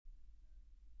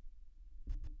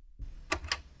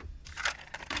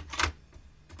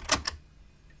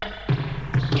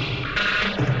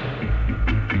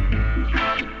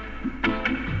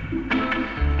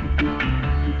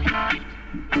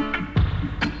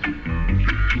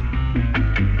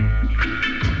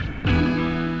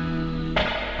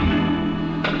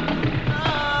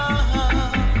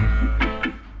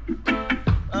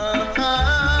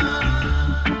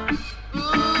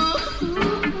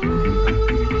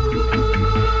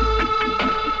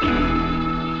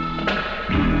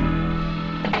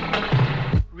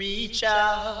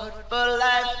Shout for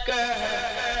life, girl.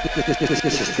 This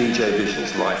is DJ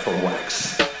ViSion's Live on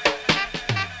Wax.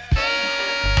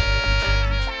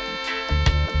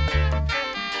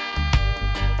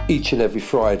 Each and every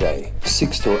Friday,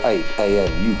 6 till 8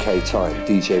 a.m. UK time,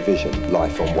 DJ ViSion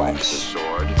Live on Wax.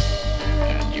 Sword,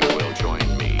 and you will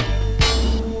join me.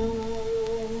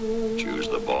 Choose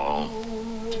the ball,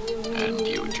 and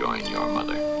you join your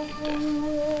mother in death.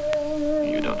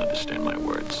 You don't understand my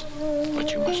words,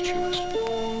 but you must choose.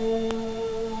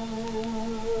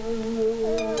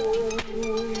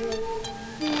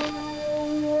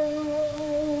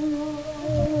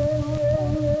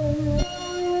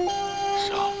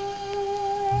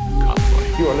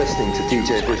 You are listening to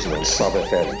DJ ViSion on Sub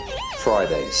FM,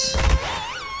 Fridays.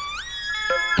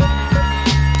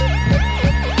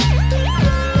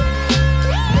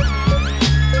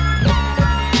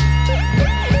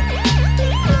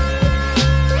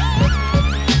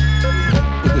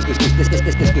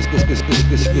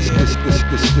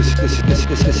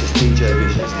 This is DJ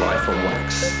ViSion's Live on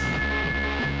Wax.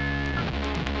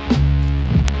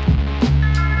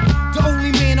 The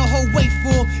only man a whole wait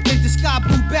for is the Sky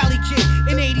Blue Bally Kid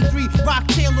in 83 Rock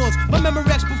Tailors. My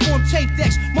Memorex perform tape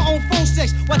decks, my own phone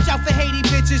sex. Watch out for Haiti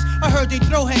bitches, I heard they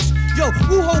throw hex. Yo,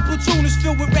 who whole platoon is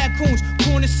filled with raccoons?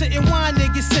 Corner sitting wine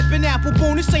niggas sipping apple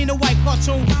boom. This ain't a white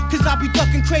cartoon, cause I be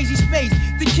ducking crazy space.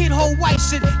 The kid hold white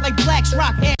shit like blacks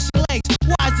rock ashy legs.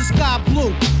 Why is the sky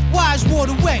blue? Why is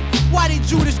water wet? Why did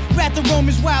Judas rat the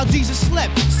Romans while Jesus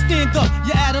slept? Stand up,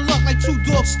 you're out of luck like two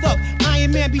dogs stuck.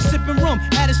 Iron Man be sipping rum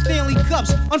out of Stanley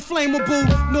cups. Unflammable,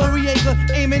 Noriega,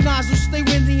 aiming nozzles. Stay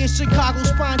windy in Chicago,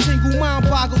 spine tingle, mind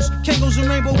boggles. Kangos and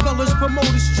rainbow colors,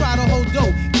 promoters try to hold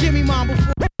dough. Give me mine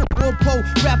before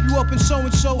wrap you up in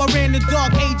so-and-so. I ran the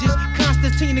dark ages,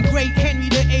 Constantine the Great, Henry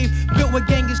the Eighth, built with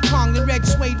Genghis Khan, the Red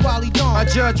Suede Wally Dawn. I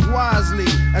judge wisely,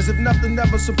 as if nothing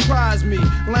ever surprised me.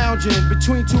 Lounging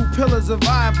between two pillars of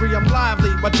ivory, I'm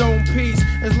lively. My dome piece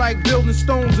is like building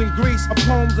stones in Greece. My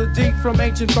poems are deep from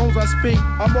ancient thrones I speak.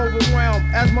 I'm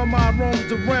overwhelmed as my mind roams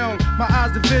the realm. My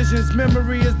eyes the visions,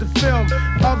 memory is the film.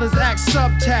 Others act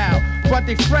subtle, but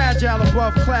they fragile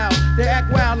above clouds. They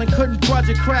act wild and couldn't budge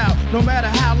a crowd, no matter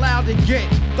how loud they get.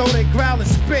 Though they growl and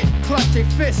spit, clutch their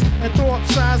fists and throw up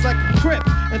signs like a crip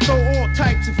and throw all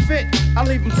types of fit. I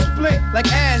leave them split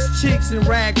like ass cheeks and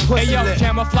rag pussy. Hey yo, lip.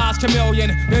 camouflage chameleon,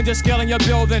 ninja skill in your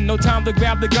building. No time to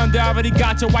grab the gun, they already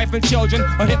got your wife and children.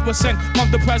 A hit was sent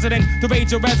from the president to raid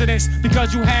your residence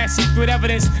because you had secret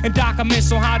evidence and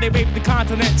documents on how they raped the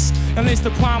continents. And it's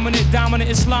the prominent, dominant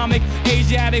Islamic,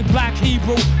 Asiatic, black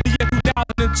Hebrew. The year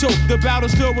 2002, the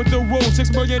battle's filled with the rules.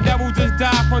 6 million devils just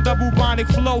died from the bubonic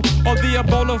flow of the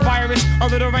Ebola virus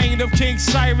under the reign of King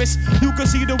Cyrus. You can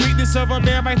see the weakness of a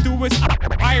man right through his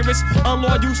iris.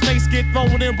 Unloyal snakes get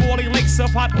thrown in boiling lakes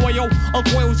of hot oil.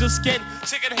 Uncoils your skin,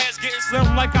 chicken heads getting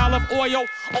slim like olive oil.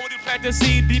 Only plant the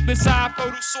seed deep inside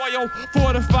fertile soil.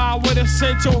 Fortified with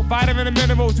essential vitamin and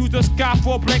minerals. You just got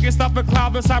 4 blankets, stuff and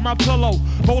cloud inside my pillow.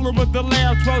 Rolling with the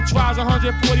lamb, 12 tribes,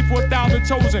 144,000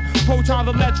 chosen. Protons,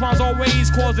 electrons always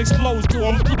cause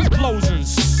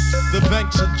explosions. The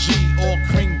banks of G, all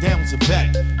cream down to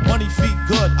back. Money feet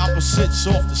good, opposites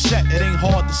off the set. It ain't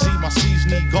hard to see my C's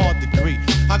need guard degree.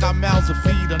 I got mouths to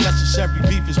feed, unnecessary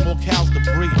beef is more cows to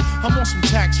breed. I'm on some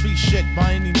tax-free shit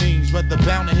by any means, whether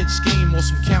bound to hit scheme or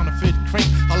some counterfeit cream.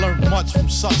 I learned much from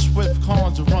such swift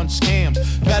cons to run scams.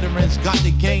 Veterans got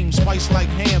the game spiced like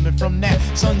ham, and from that,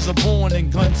 sons are born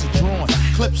and guns are drawn.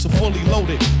 Clips are fully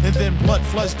loaded, and then blood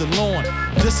floods the lawn.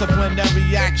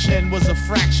 Disciplinary action was a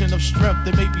fraction of strength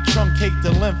that made me truncate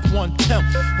the length 1/10.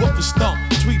 Whoop a stump,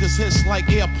 tweeters hiss like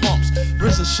air pumps.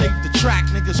 RZA shaped the track,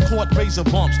 niggas caught razor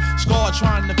bumps. Scar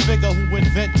trying to figure who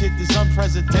invented this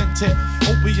unprecedented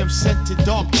opium scented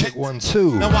dark Check 1,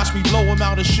 2. Now watch me blow him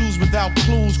out of shoes without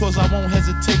clues, cause I won't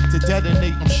hesitate to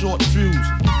detonate, I'm short fuse.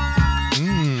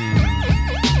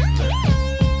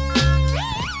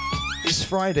 It's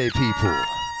Friday, people.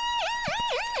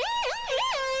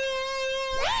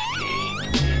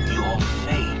 Your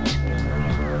fate.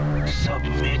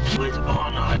 Submit with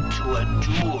honor to a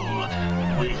duel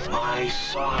with my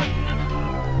son.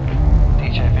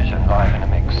 DJ ViSion live in a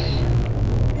mix.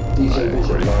 DJ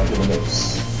ViSion Live in a mix.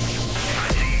 I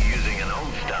see you using an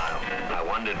old style. I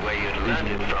wondered where you'd learned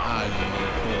it from.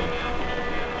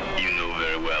 You know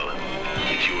very well.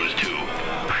 It's yours too.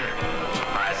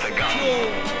 Alright, the gun.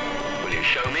 Will you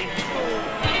show me?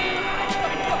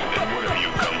 And what have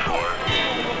you come for?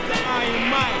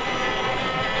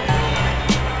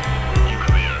 You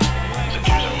come here. Since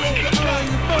you're so interested.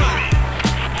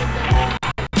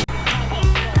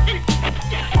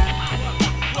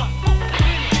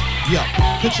 Yeah.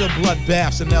 Picture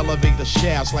bloodbaths and elevator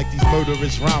shafts like these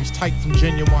murderous rhymes tight from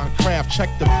genuine craft. Check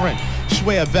the print.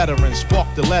 Swear veterans, spark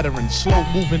the lettering. Slow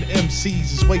moving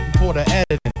MCs is waiting for the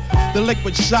editing. The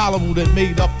liquid soluble that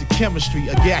made up the chemistry,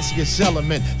 a gaseous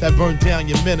element that burned down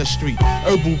your ministry.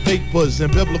 Herbal vapors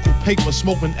and biblical paper,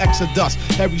 smoking exodus.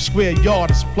 Every square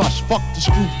yard is plush. Fuck the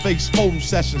screw face photo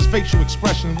sessions. Facial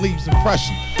expression leaves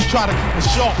impression. Try to keep a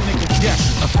sharp nigga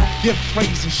guessing. Give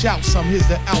praise and shout some, here's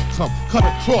the outcome. Cut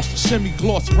across the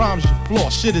semi-gloss rhymes you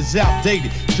floss. Shit is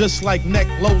outdated, just like neck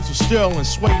loads of sterling.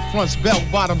 Suede fronts, bell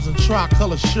bottoms, and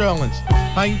tricolor shearlings.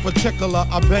 I ain't particular,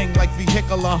 I bang like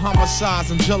vehicular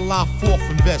homicides in July 4th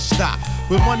in Bed-Stuy.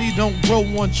 Where money don't grow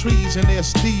on trees and there's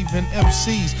Steve and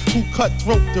MCs who cut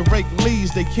throat to rake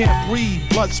leaves. They can't breathe,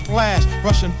 blood splash,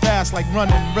 rushing fast like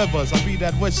running rivers. I be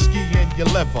that whiskey in your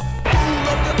liver.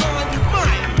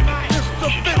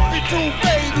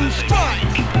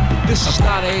 This is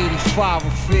not an 85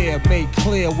 affair, made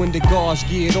clear when the guards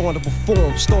geared on to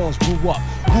perform. Storms blew up,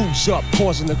 who's up,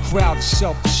 causing the crowd to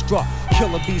self-destruct.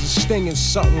 Killer bees are stinging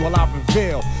something while I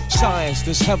reveal science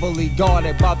that's heavily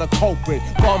guarded by the culprit.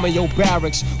 Bombing your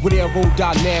barracks with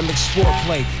aerodynamic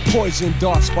foreplay. Poison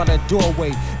darts by the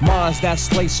doorway. Minds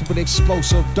that's laced with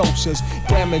explosive doses.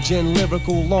 Damaging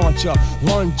lyrical launcher.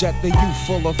 Lunge at the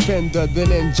youthful offender,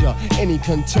 then injure any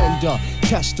contender.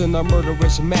 Testing a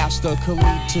murderous master could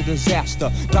lead to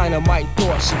disaster. Dynamite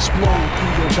thoughts explode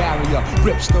through your barrier.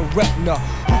 Rips the retina.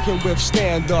 Who can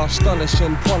withstand the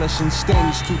astonishing, punishing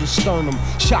stings to the sternum?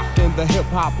 Shocking the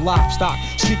hip-hop livestock,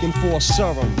 seeking for a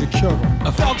serum to cure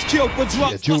them. Thugs killed for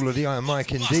drugs. Yeah, Jewel of the Iron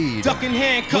Mike indeed. Ducking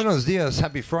handcuffs. Buenos dias,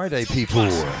 happy Friday, people.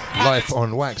 Life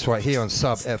on Wax right here on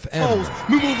Sub FM.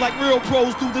 We move like real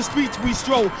pros through the streets we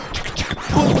stroll.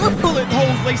 Bullet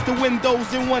holes lace the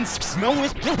windows in 160.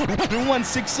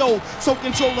 So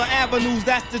control the avenues,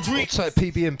 that's the dream. Outside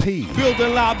PB&P.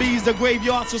 Building lobbies, the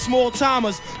graveyards for small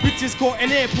timers. Bitches caught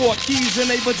in airport, keys in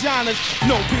their vaginas.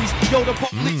 No peace, yo, the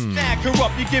police snag her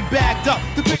up, you get bagged up.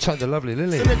 Outside the lovely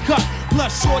Lily. In the cut.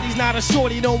 Plus, shorty's not a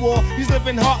shorty no more. He's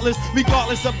living heartless,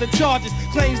 regardless of the charges.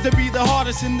 Claims to be the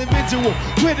hardest individual.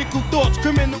 Critical thoughts,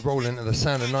 criminal. Roll into the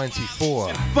sound of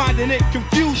 94. Finding it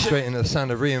confusion. Straight into the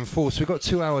sound of Reinforced. We've got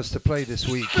 2 hours to play this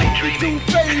week. A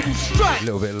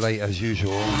little bit late as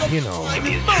usual, you know.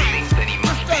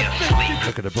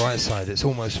 Look at the bright side, it's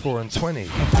almost 4:20.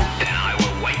 Then I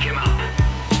will wake him up.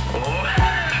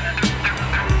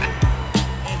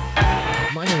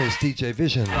 My name is DJ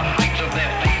ViSion.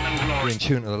 You're in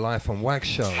tune to the Life on Wax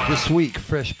show. This week,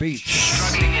 fresh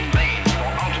beats.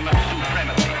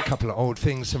 A couple of old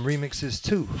things, some remixes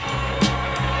too.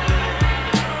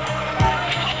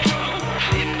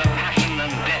 In the passion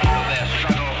and death of their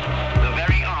struggle, the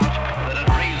very art that had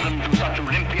raised them to such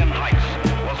Olympian heights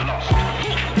was lost.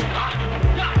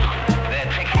 Their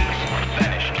techniques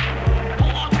vanished.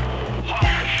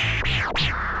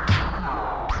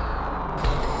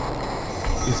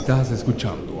 Estás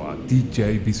escuchando a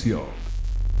DJ ViSion.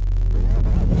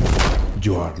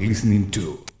 You are listening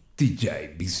to DJ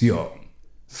ViSion,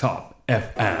 Sub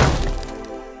FM.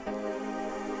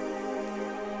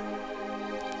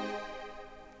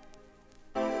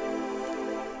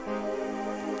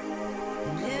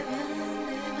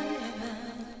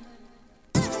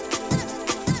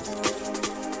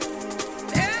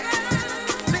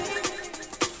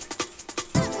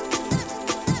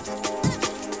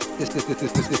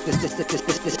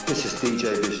 This is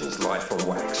DJ ViSion's Life on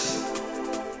Wax.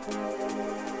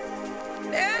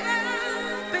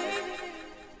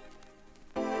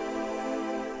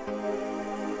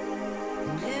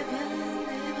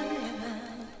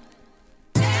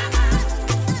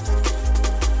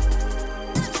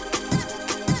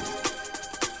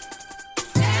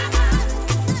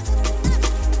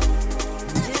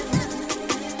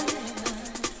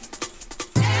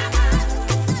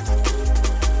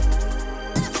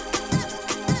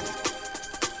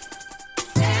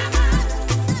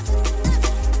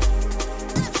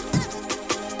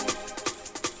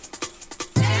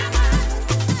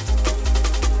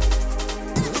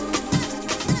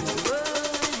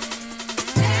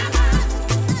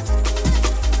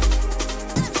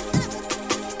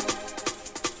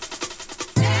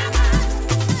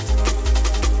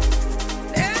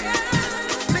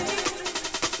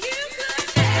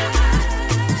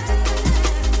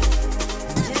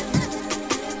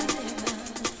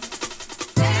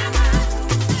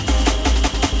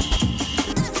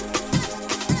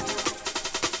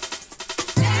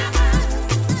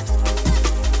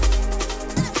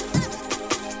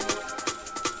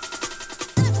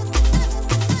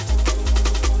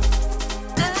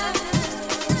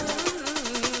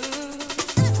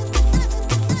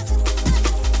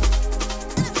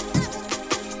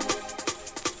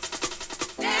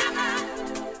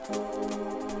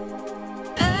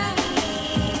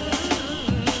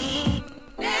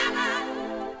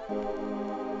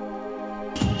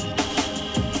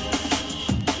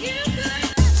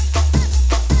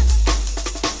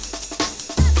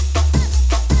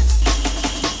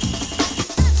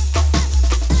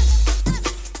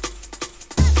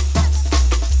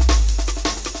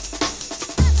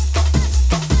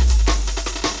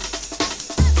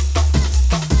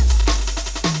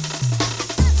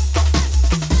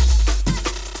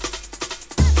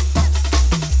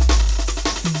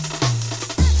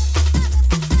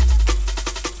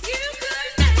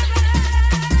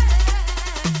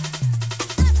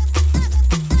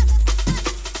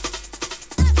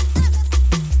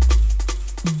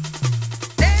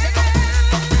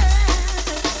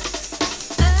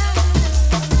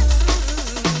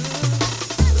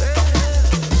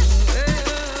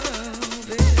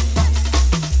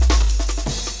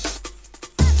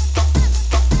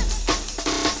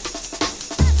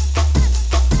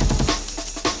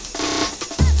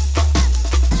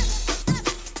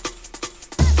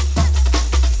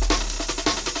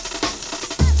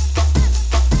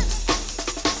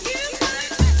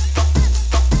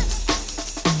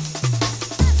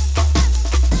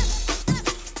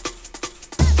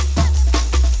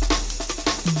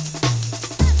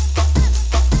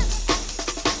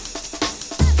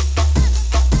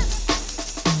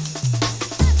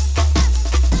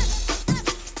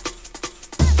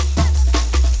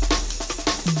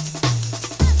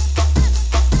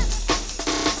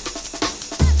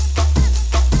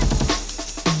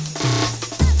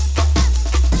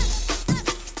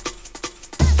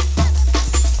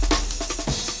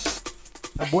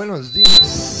 buenos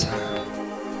días.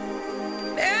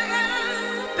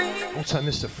 All time,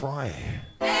 Mr. Fry.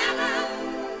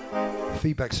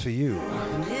 Feedback's for you.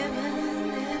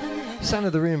 Sound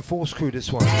of the Reinforced crew,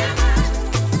 this one.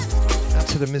 Out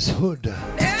to the Miss Hood.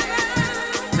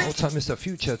 All time, Mr.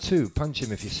 Future too. Punch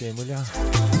him if you see him, will ya?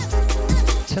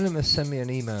 Tell him to send me an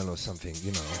email or something,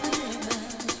 you know.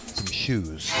 Some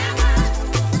shoes.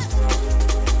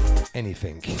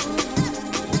 Anything.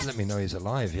 Just let me know he's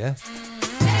alive, yeah?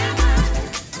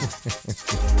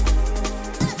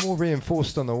 More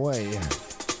Reinforced on the way.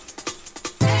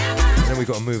 And then we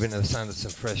got to move into the sound of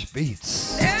some fresh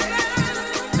beats.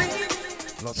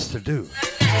 Lots to do.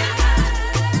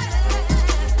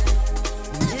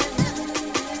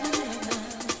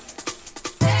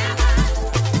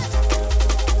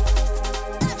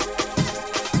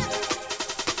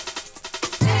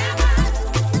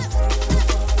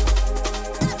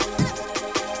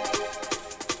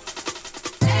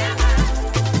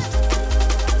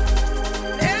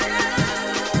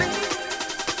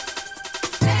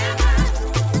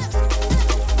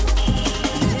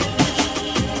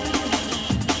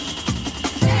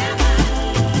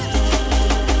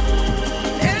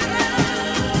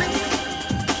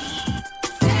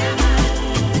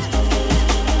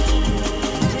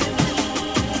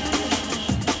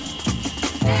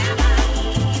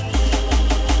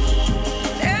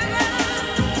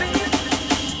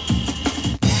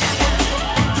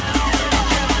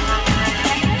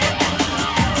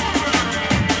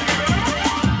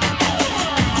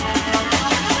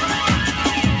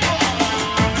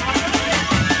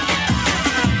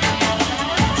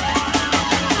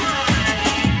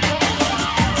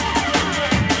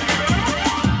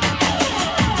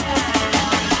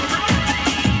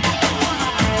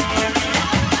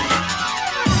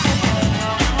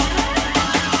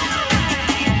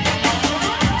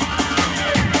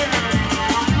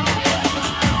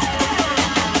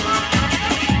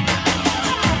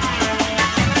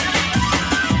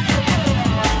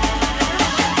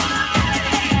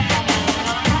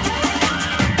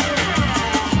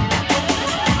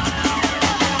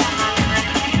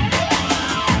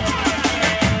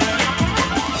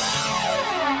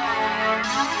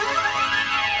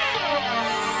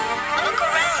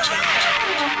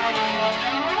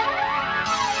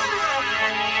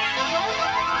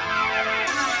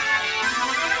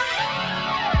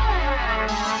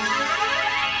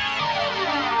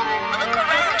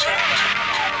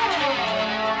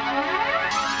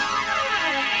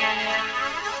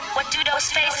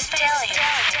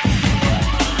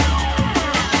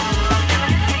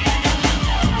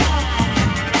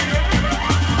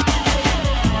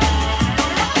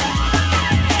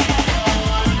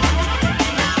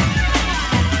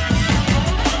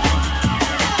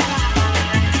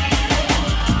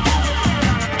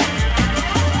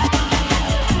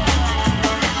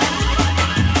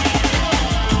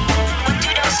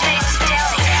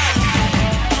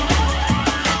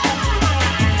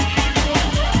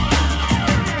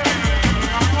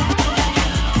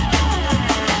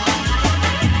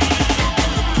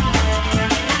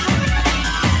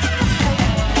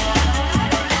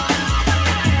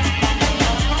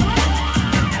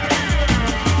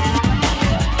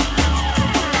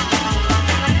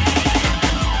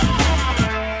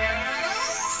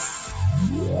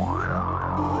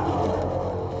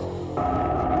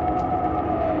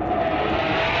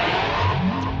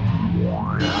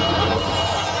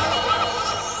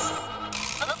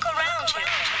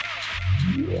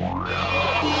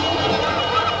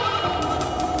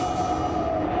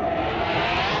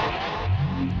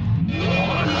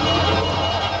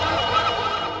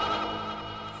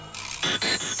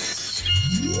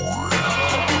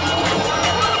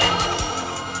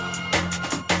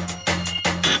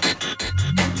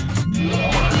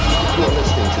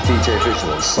 DJ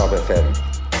ViSion on Sub FM,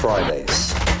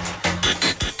 Fridays.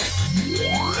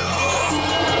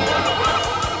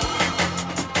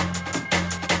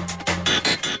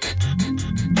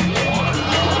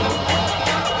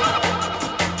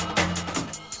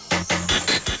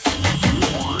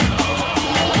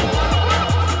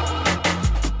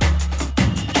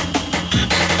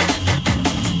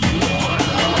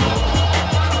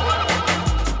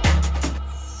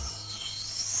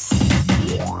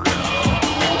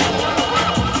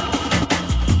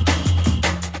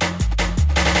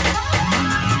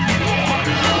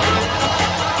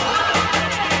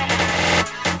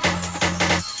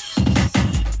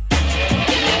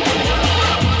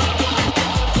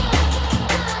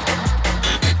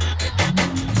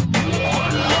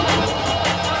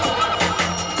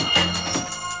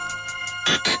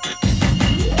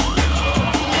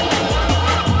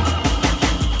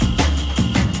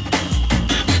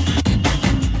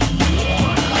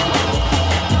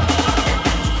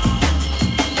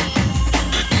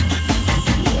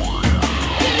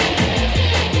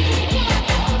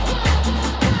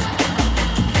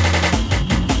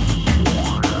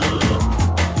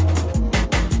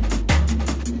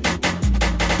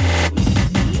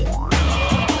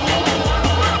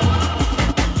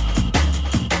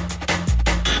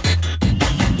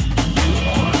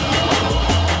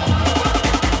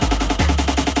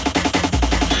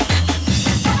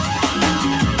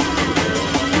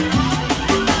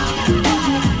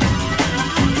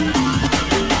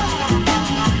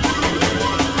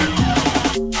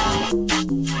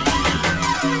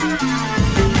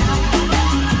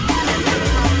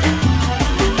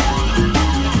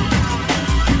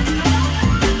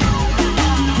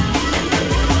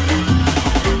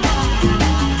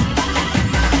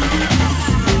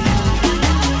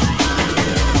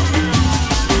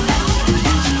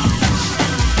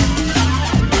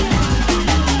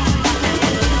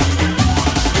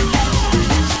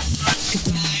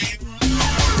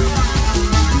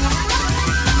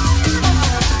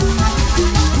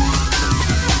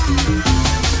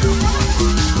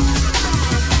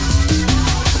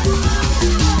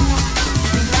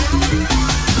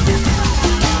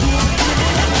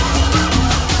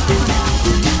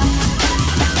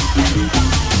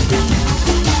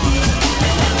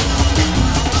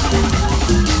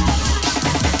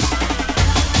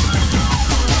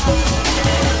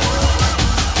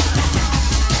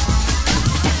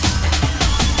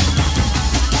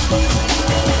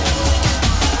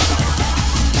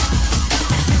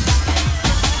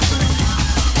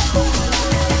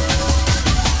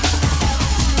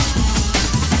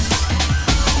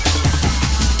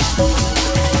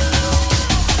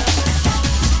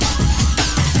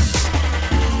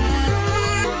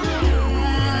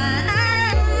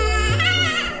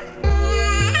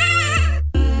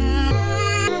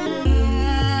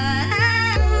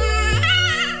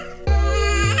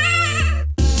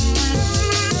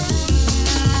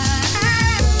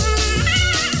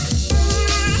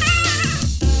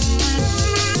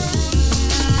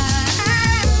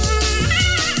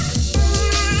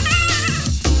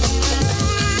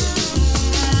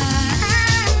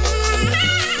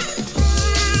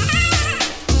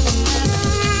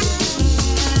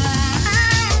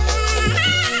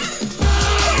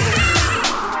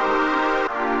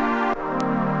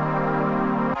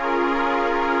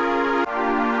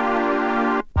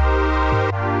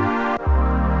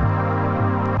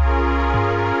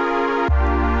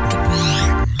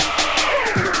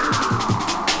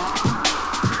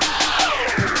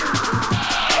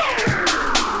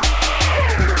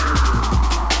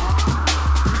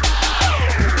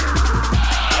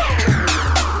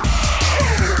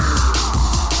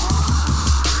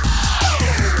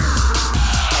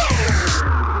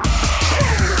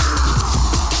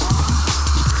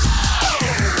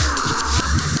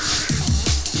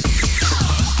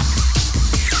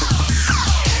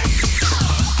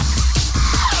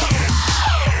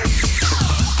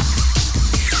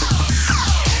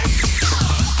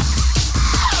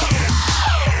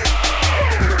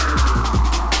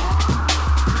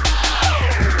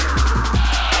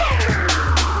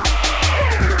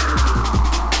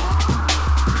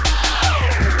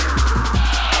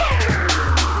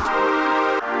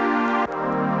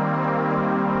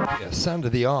 Sound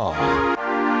of the R.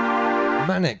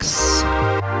 Manix.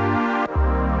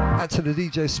 Add to the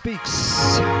DJ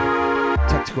Speaks.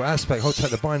 Tactical Aspect. Hold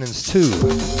tight the Binance too.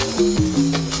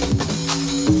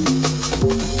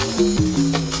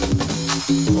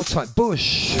 Hold tight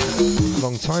Bush.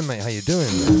 Long time, mate. How you doing?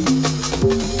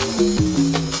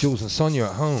 Jules and Sonia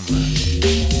at home.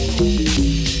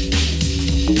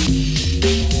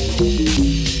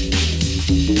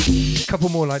 Couple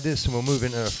more like this and we'll move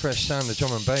into a fresh sound of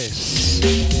drum and bass.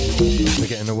 Not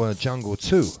forgetting the word jungle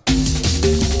too.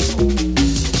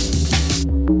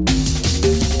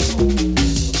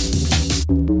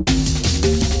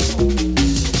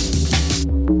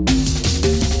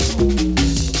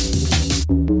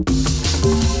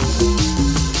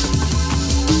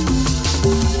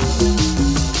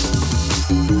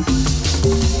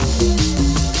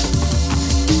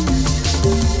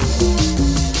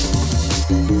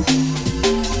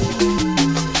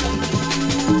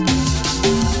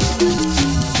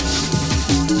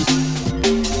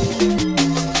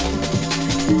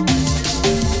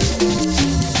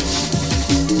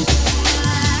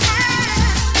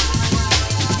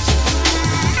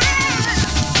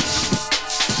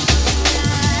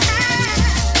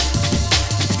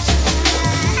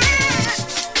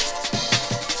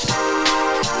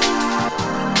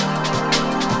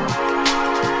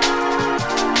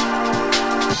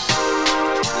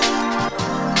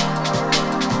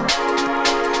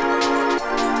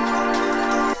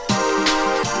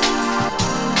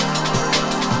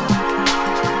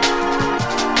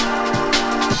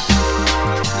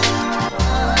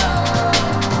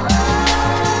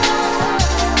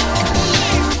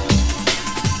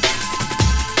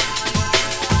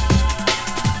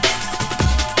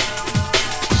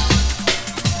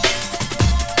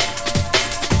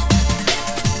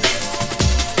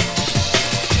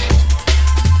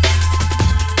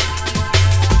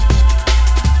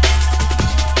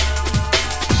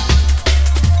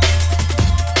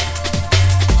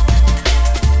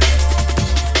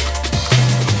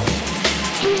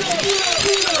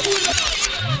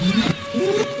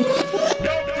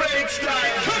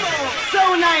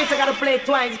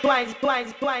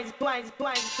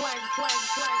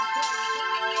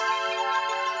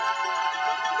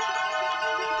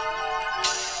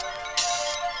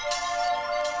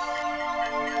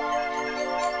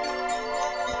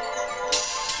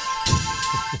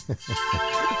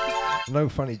 No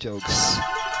funny jokes.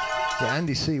 Yeah,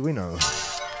 Andy C, we know.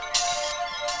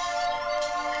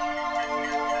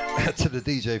 To the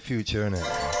DJ Future, innit?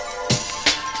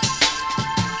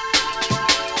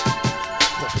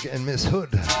 Not forgetting Miss Hood.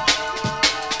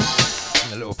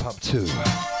 And the little pup too.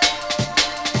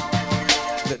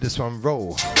 Let this one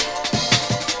roll.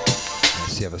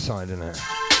 That's the other side, innit?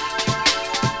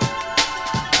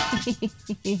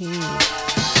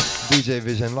 DJ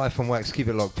Vision, Life on Wax, keep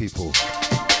it locked, people.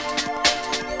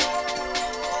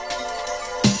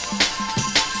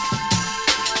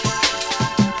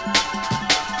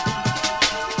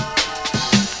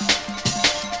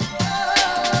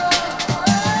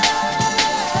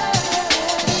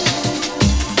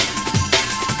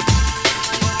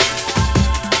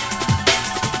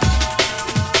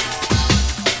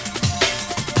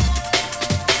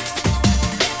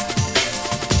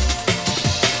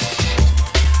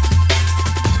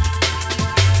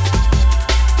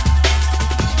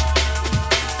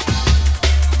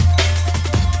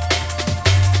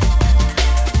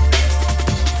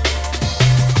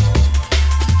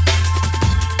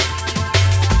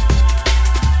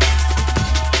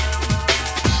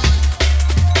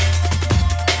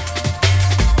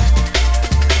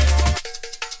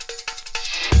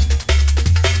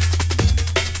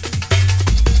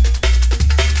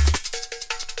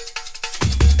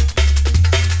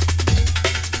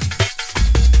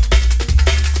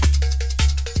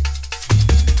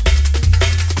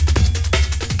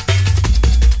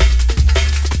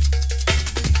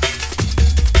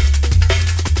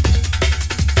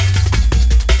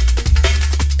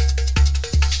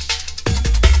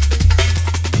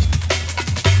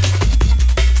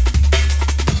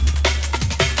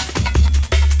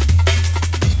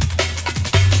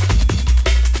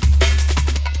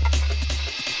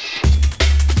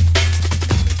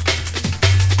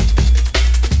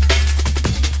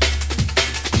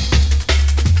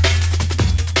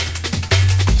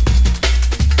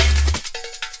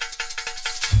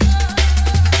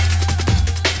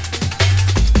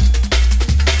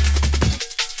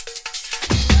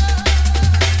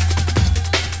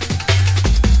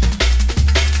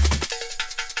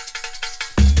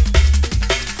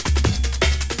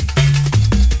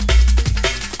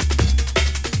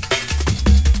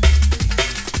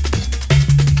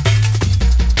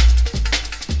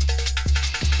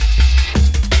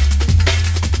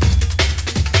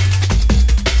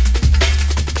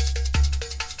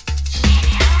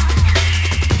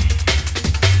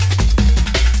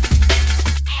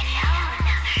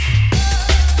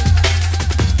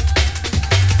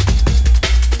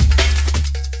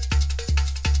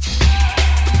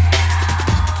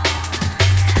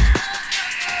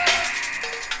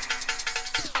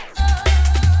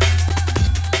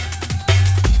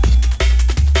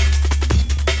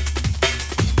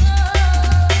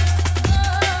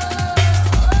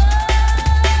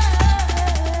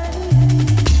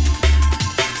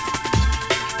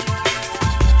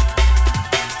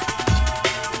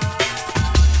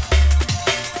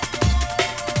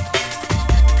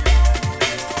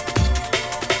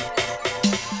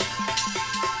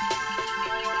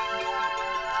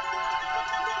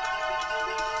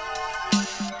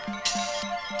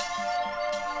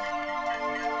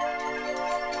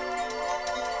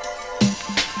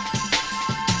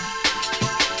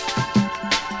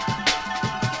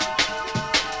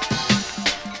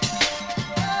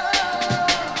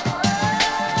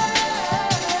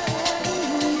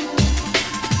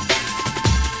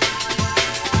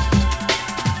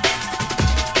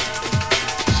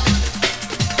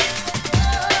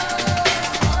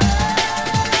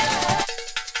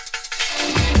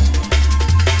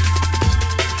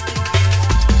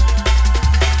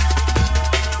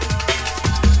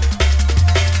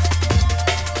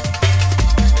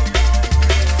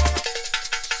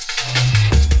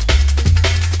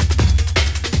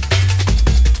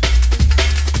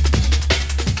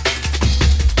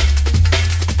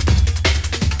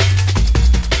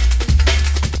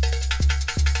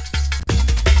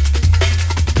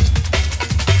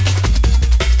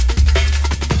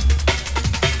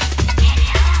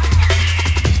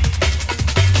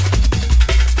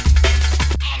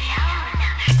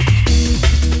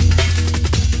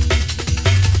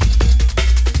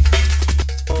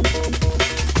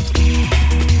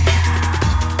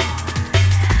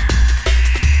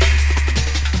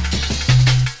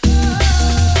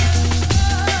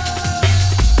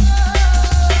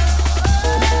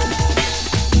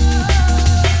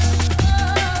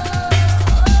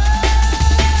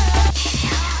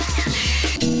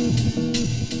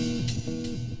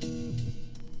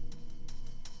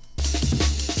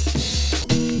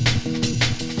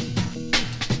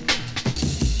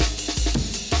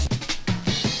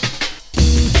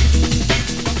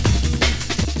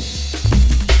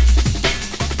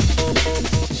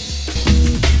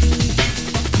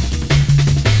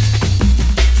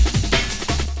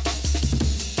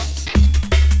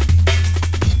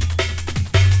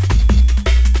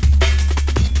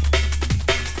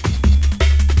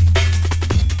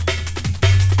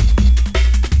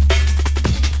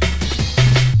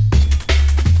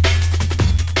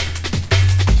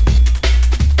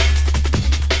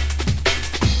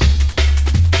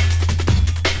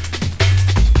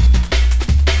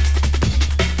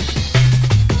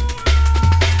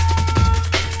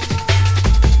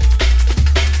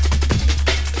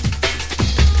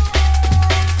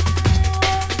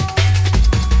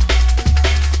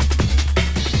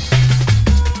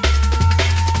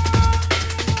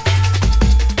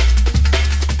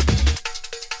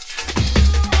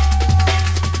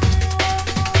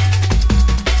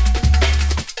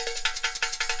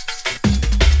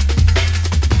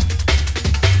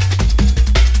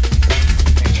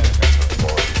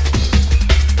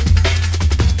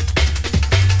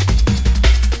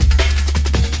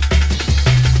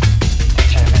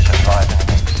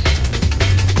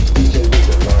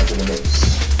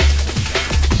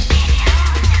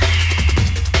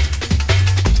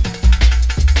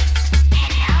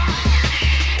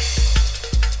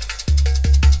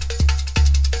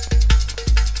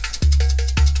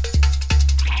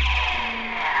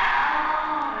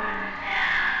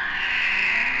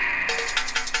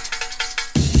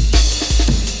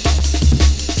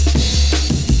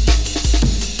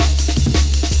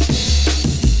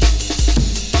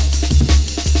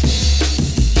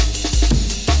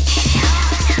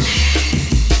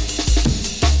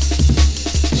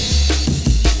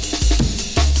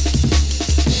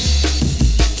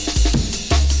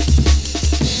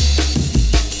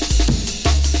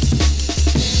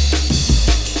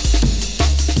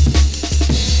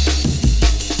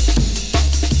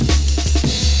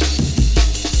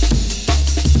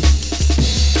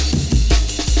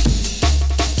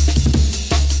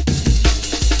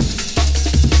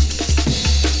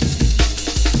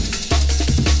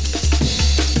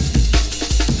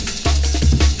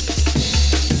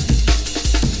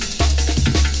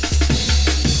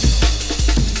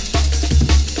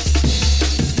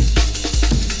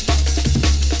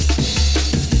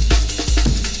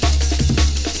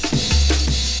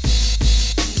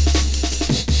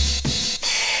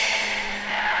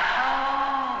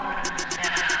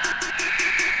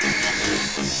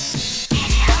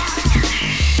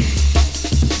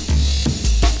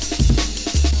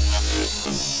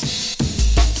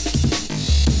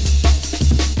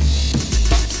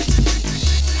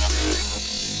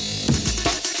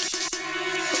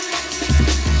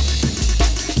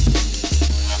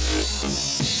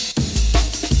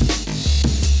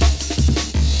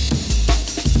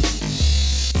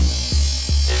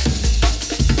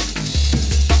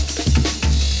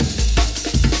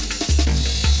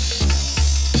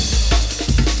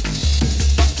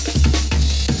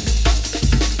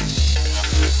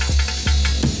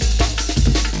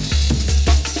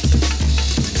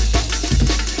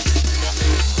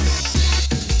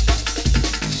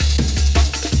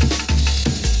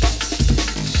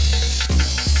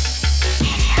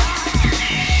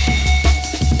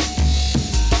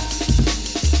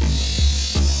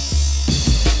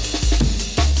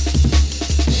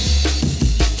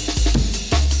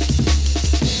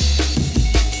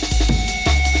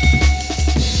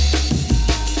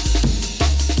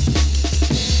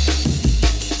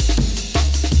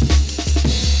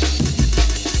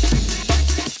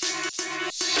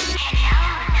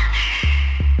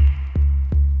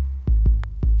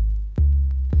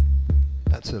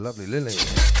 Out to the lovely Lily.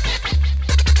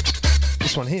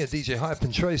 This one here, DJ Hype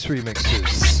and Trace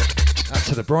remixes. Out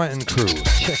to the Brighton crew.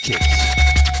 Check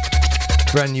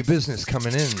it. Brand new business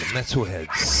coming in.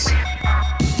 Metalheads.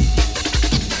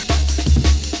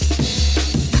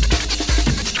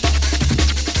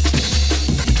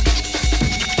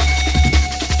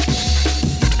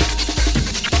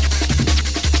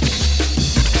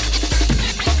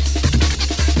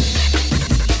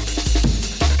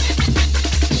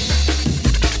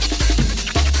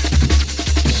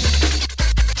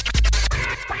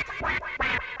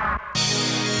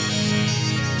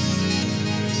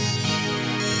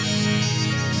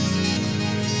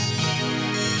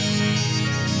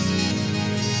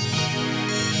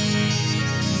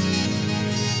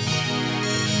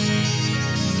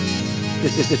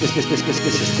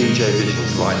 This is DJ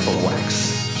ViSion's Life on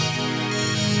Wax.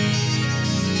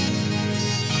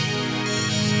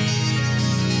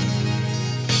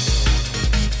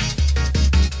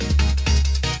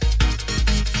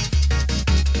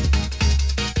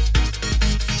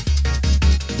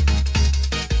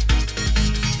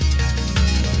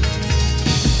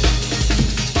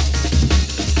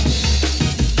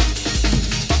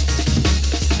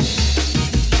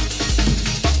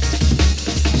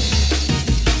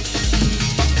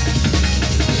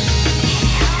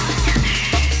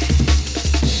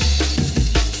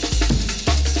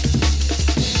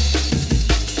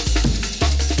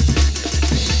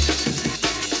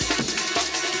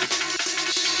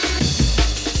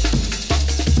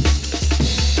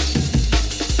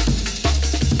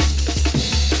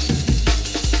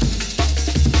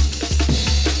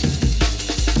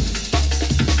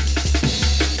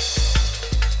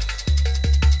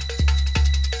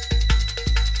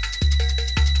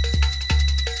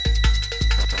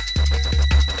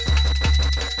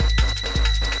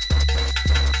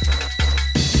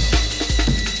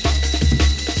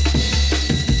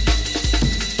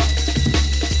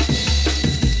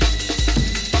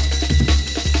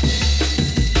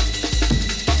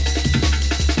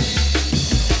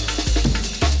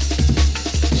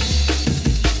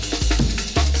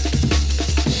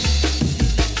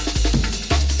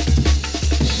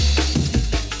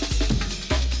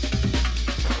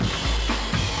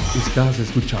 Estás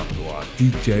escuchando a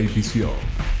DJ ViSion.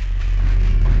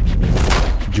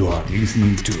 You are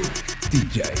listening to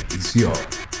DJ ViSion,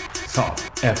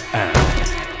 South FM.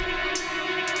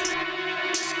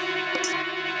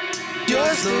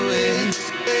 Just the way.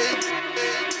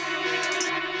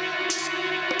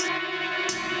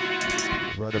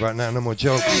 Right about now, no more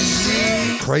jokes.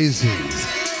 Crazy.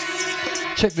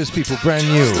 Check this, people, brand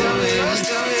new.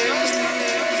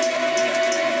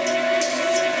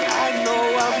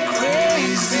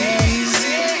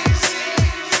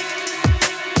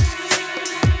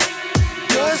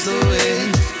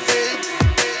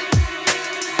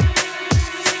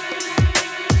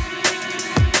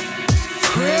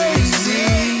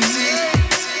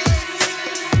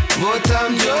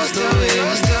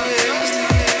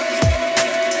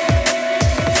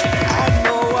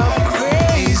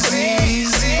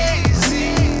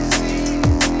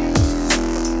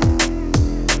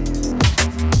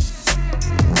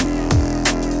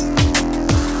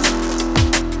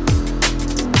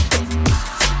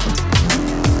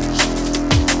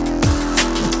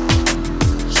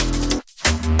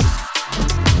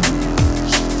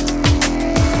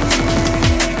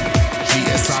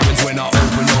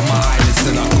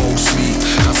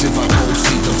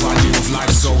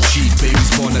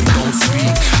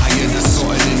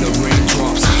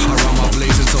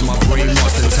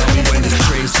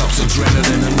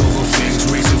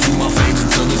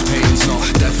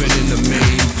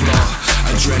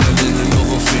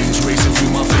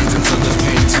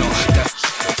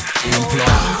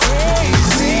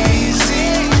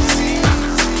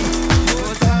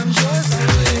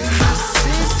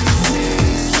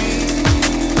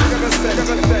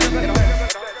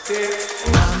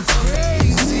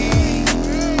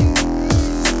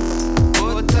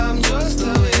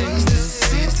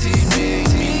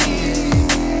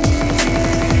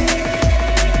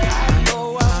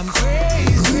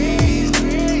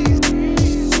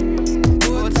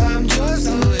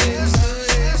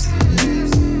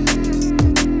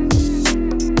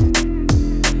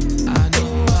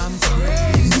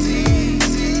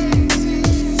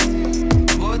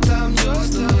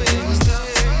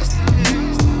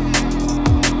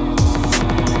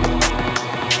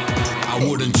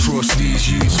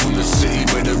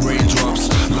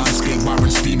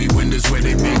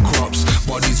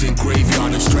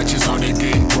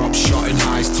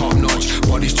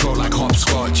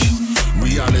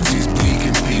 Reality's bleak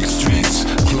in peak streets.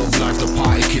 Club life, the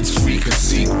party kids freak and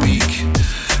see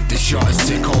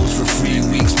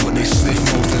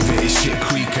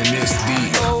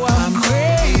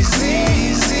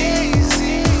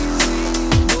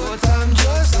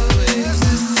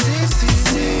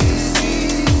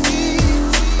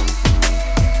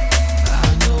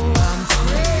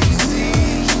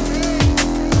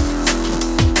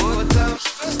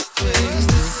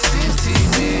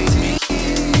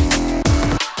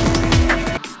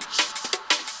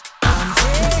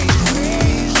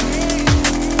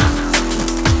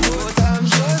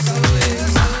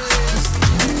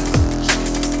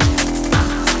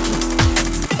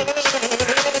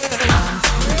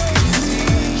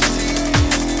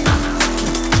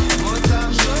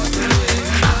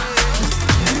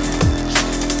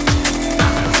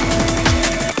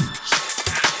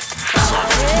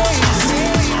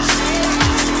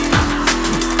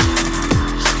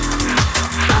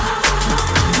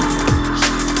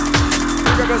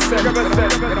I gotta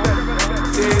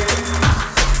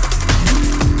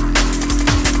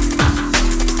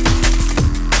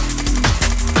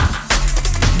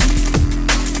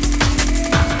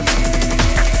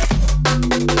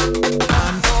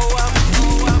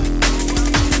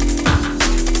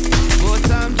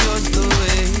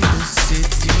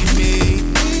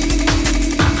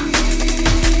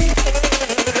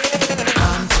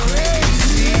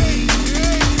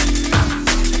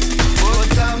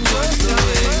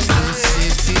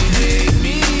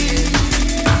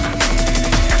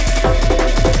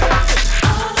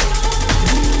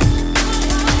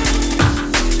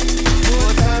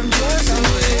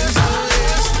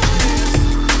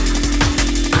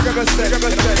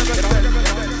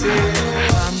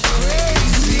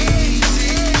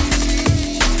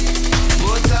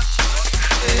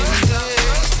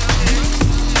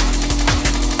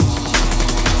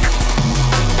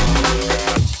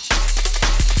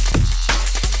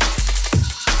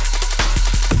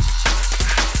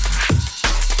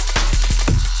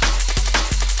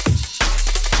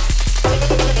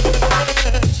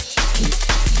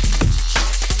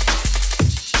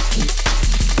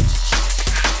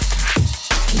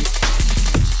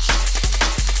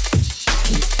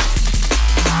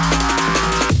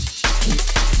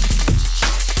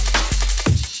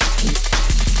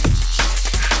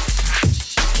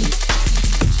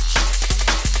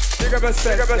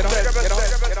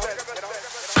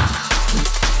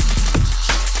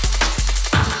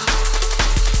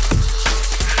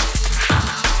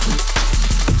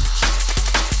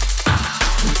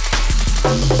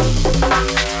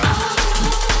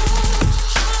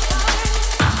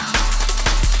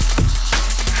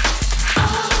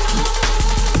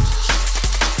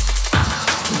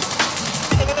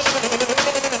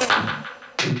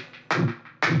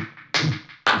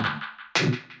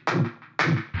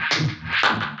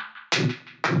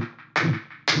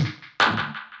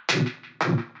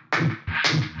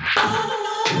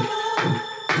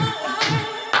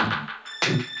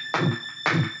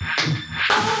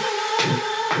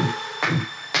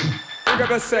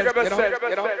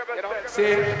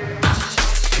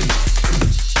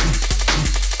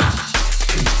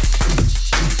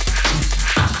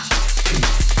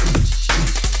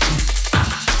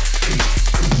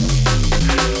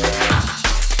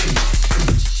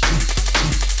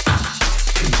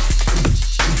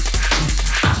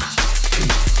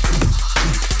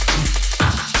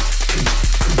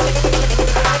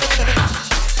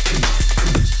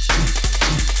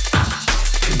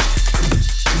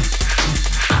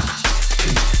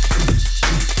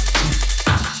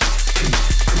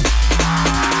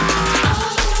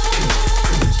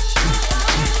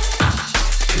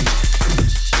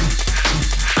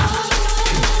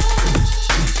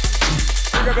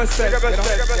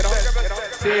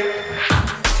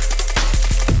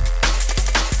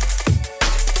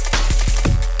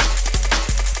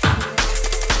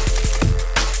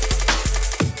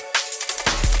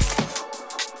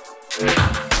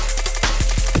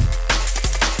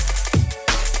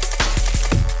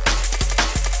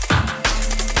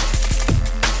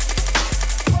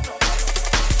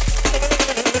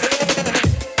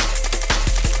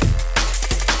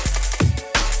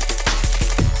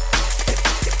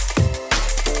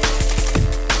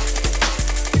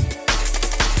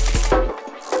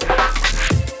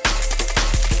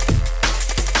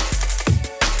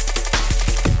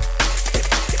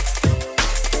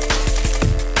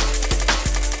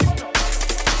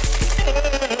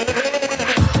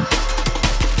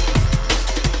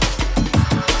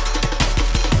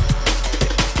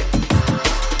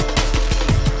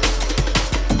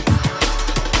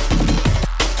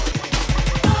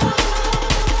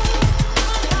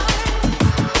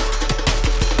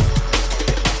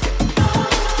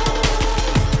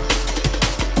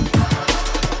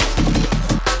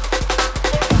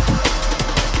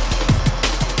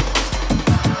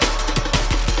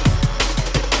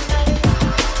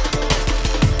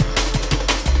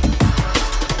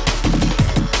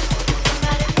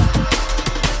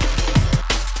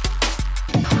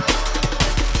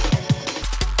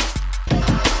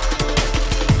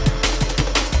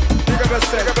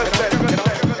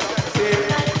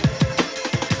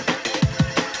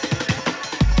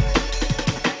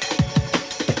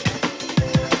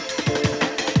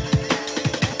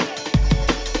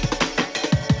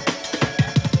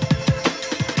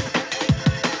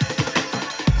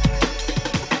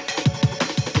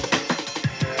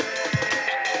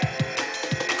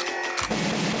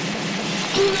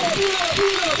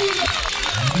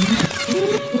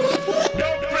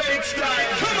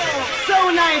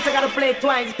play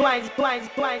twice.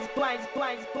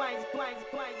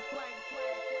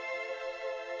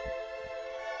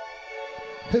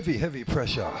 Heavy, heavy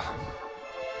pressure.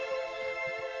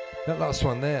 That last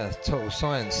one there, Total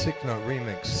Science, Sick Note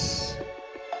remix.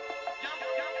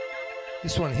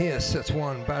 This one here, Sets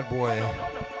 1, Bad Boy,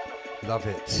 Love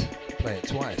It, Play It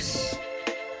Twice.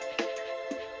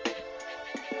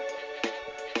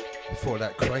 Before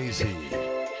that, Crazy,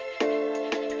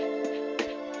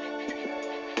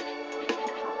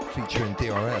 featuring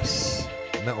DRS,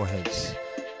 Metalheads.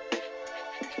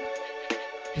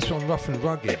 This one, Rough and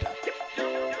Rugged.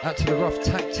 Out to the Rough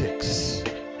Tactics,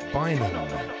 Bynum.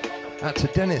 Out to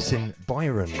Dennis in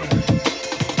Byron.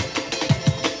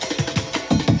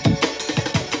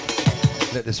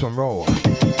 Let this one roll.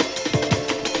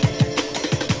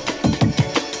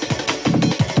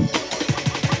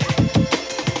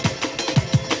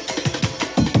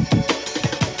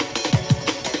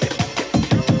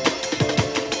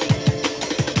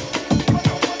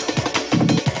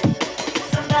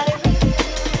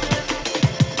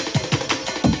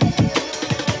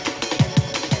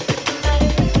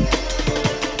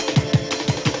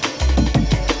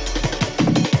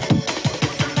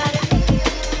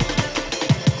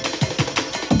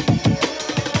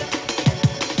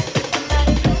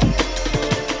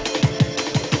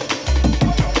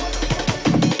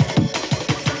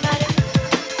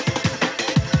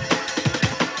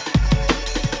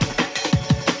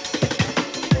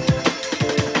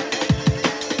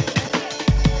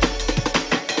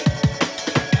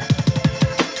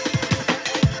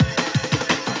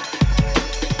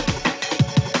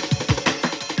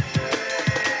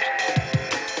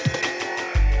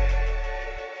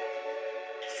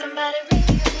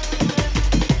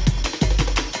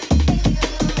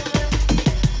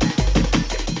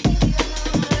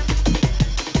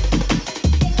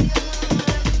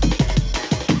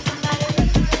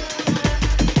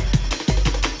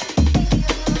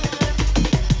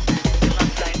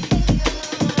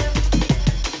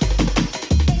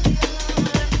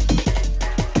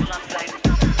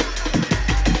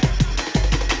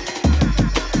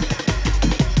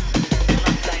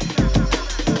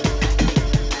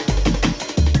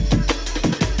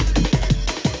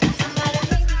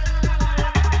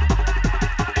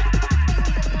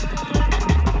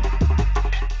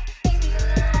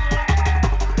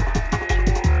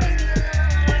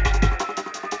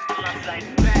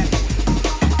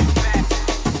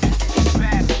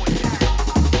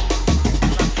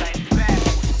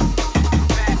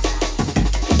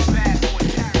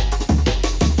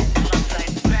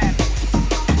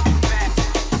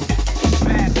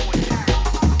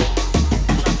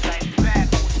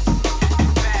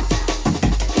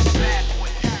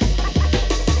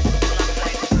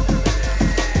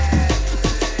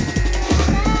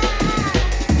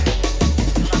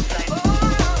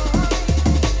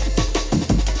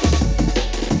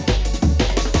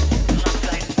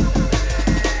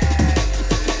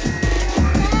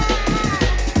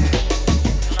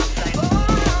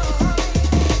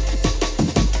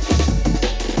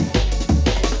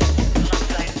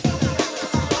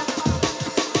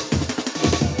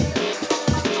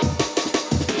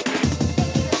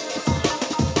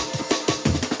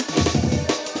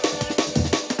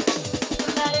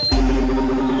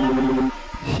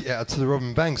 To the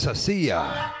Robin Banks, I see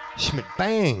ya. Schmidt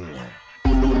Bang.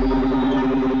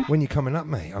 When you coming up,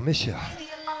 mate? I miss ya.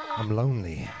 I'm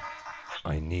lonely.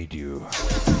 I need you.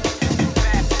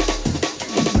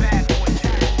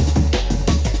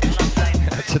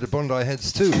 To the Bondi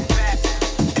Heads too.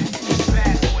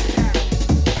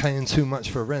 Paying too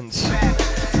much for rent.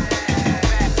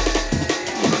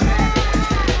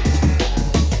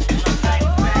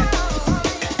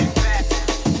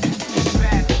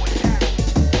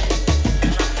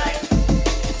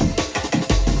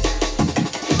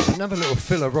 Another little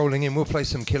filler rolling in. We'll play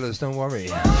some killers, don't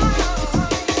worry.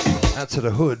 Out to the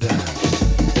hood.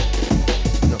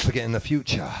 Not forgetting the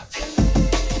future.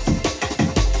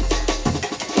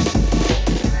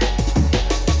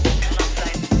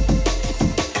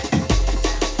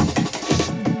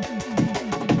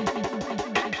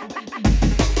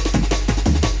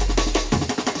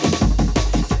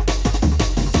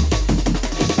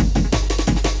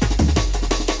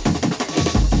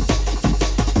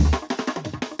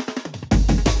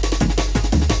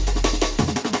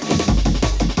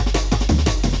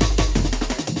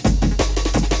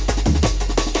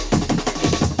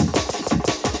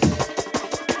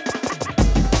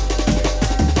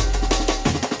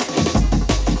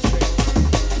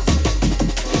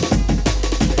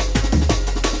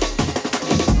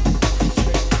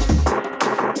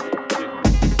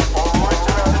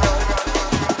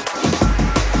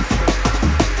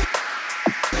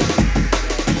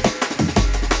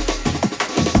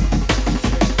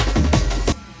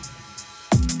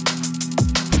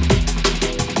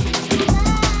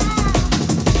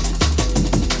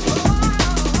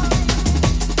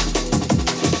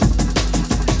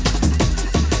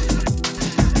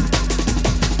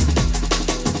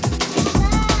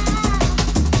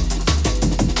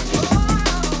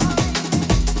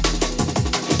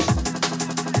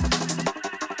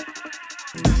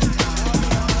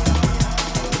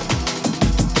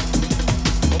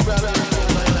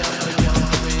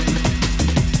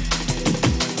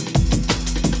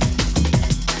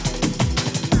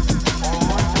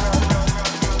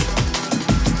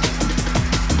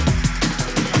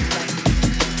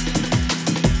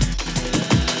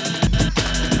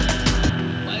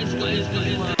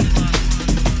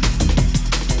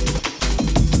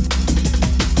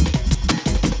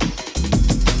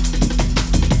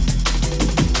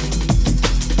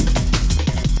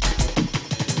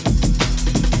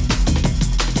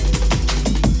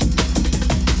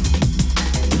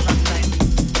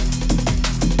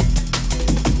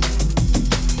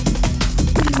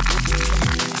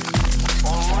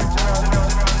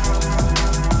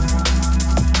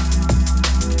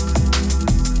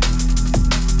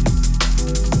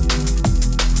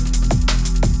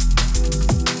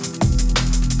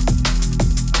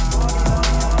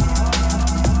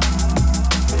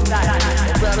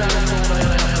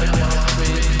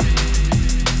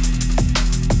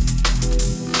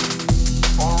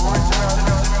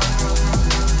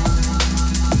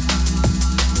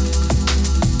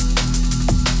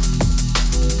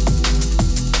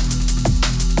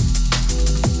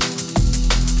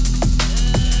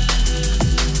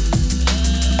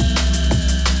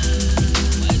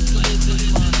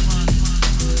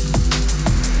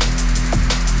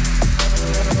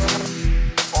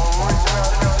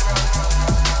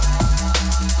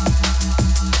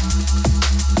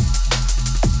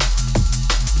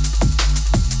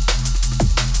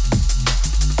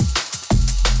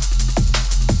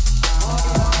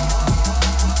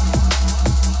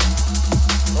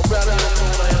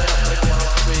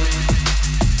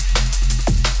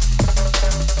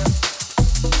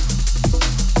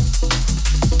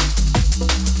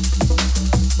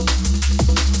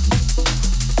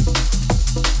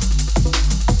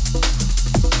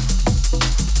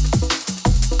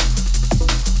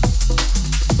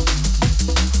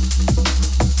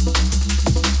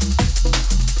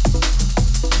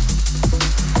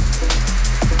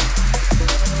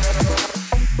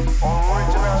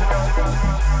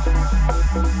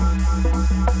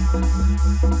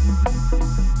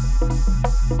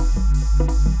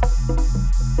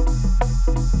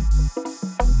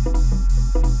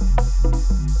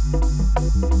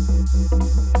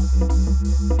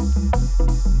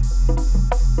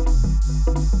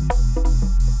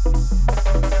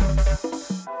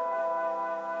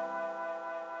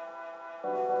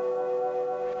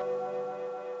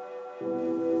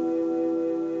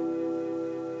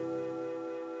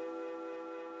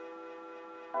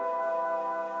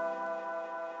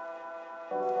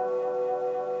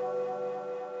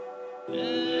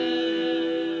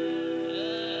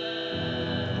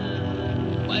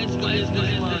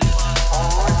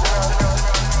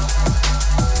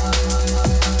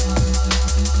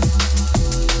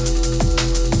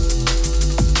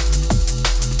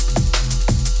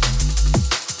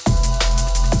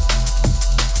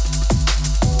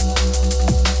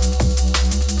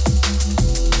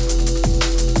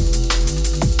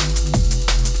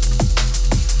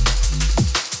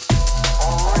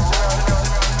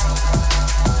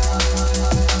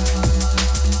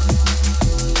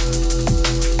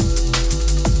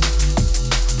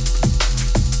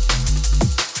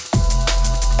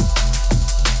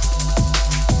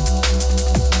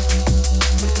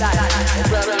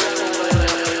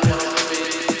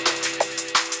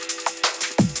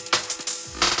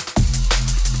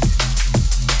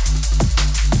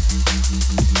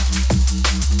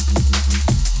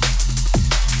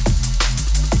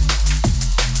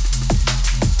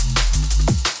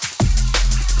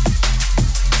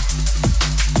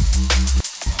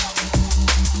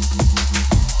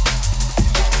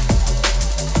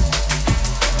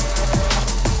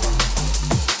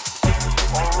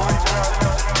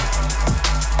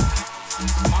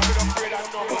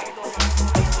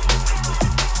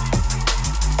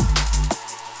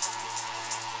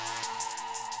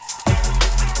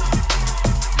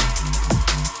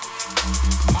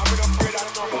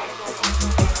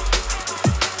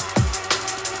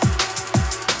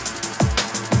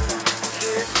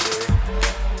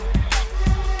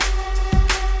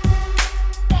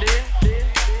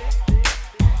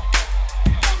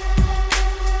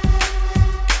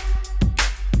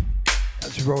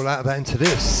 Roll out of that into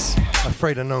this.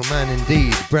 Afraid of No Man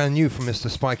indeed. Brand new from Mr.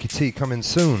 Spiky T, coming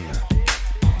soon.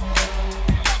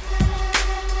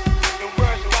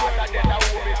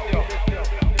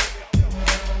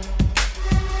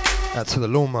 That's to the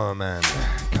Lawnmower Man,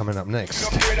 coming up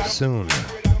next soon.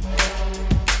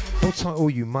 Hold tight all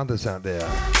you mothers out there.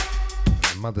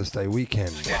 Mother's Day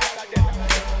weekend.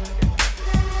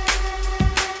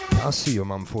 I'll see your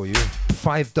mum for you.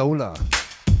 $5.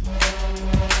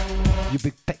 You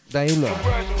big peck Taylor.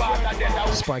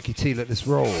 Spiky T, let this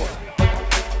roll.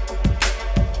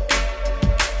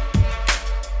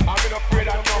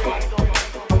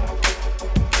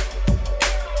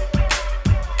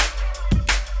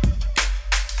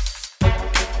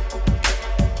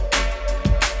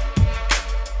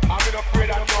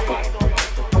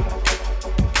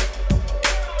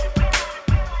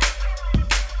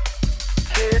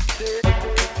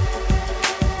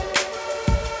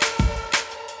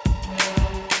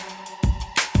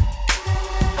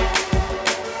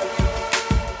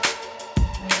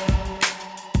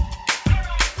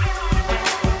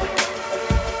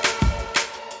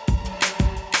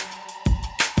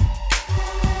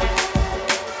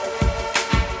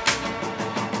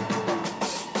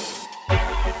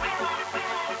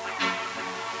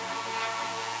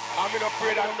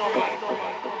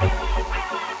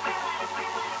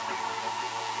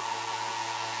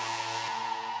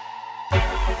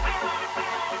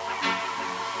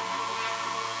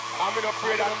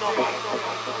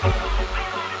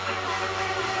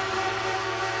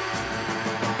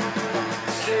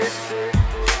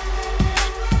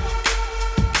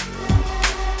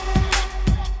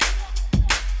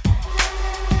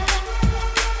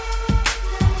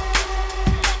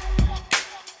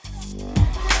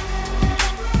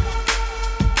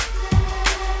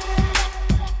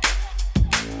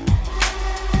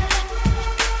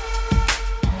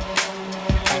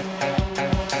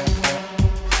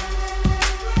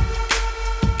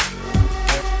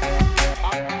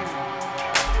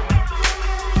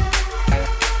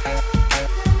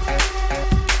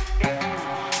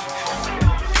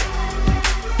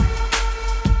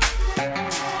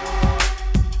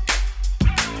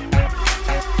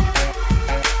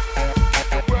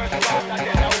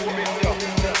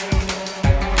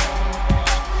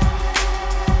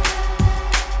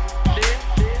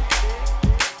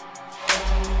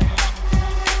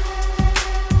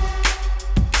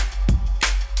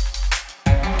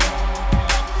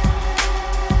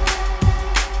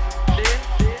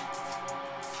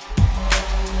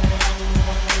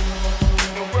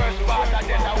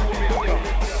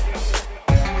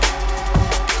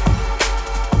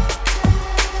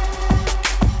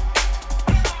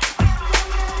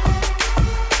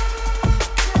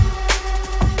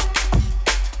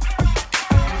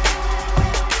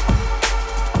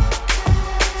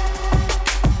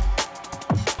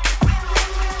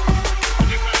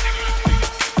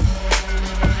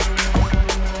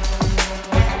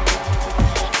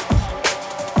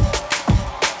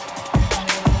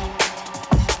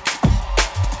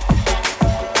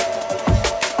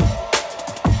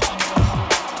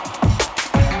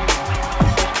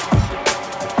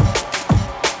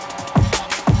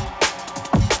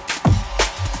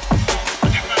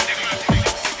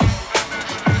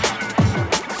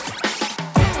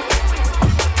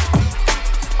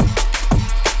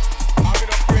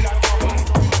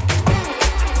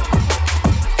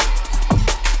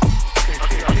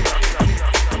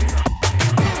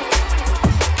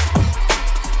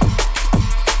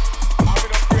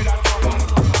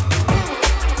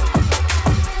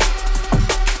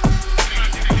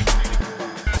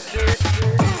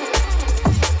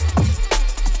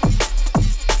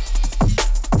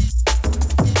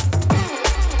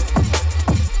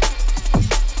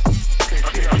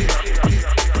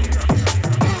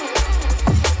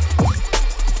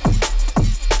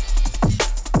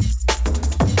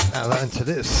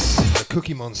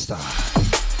 Cookie Monster.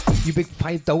 You big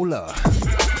 $5.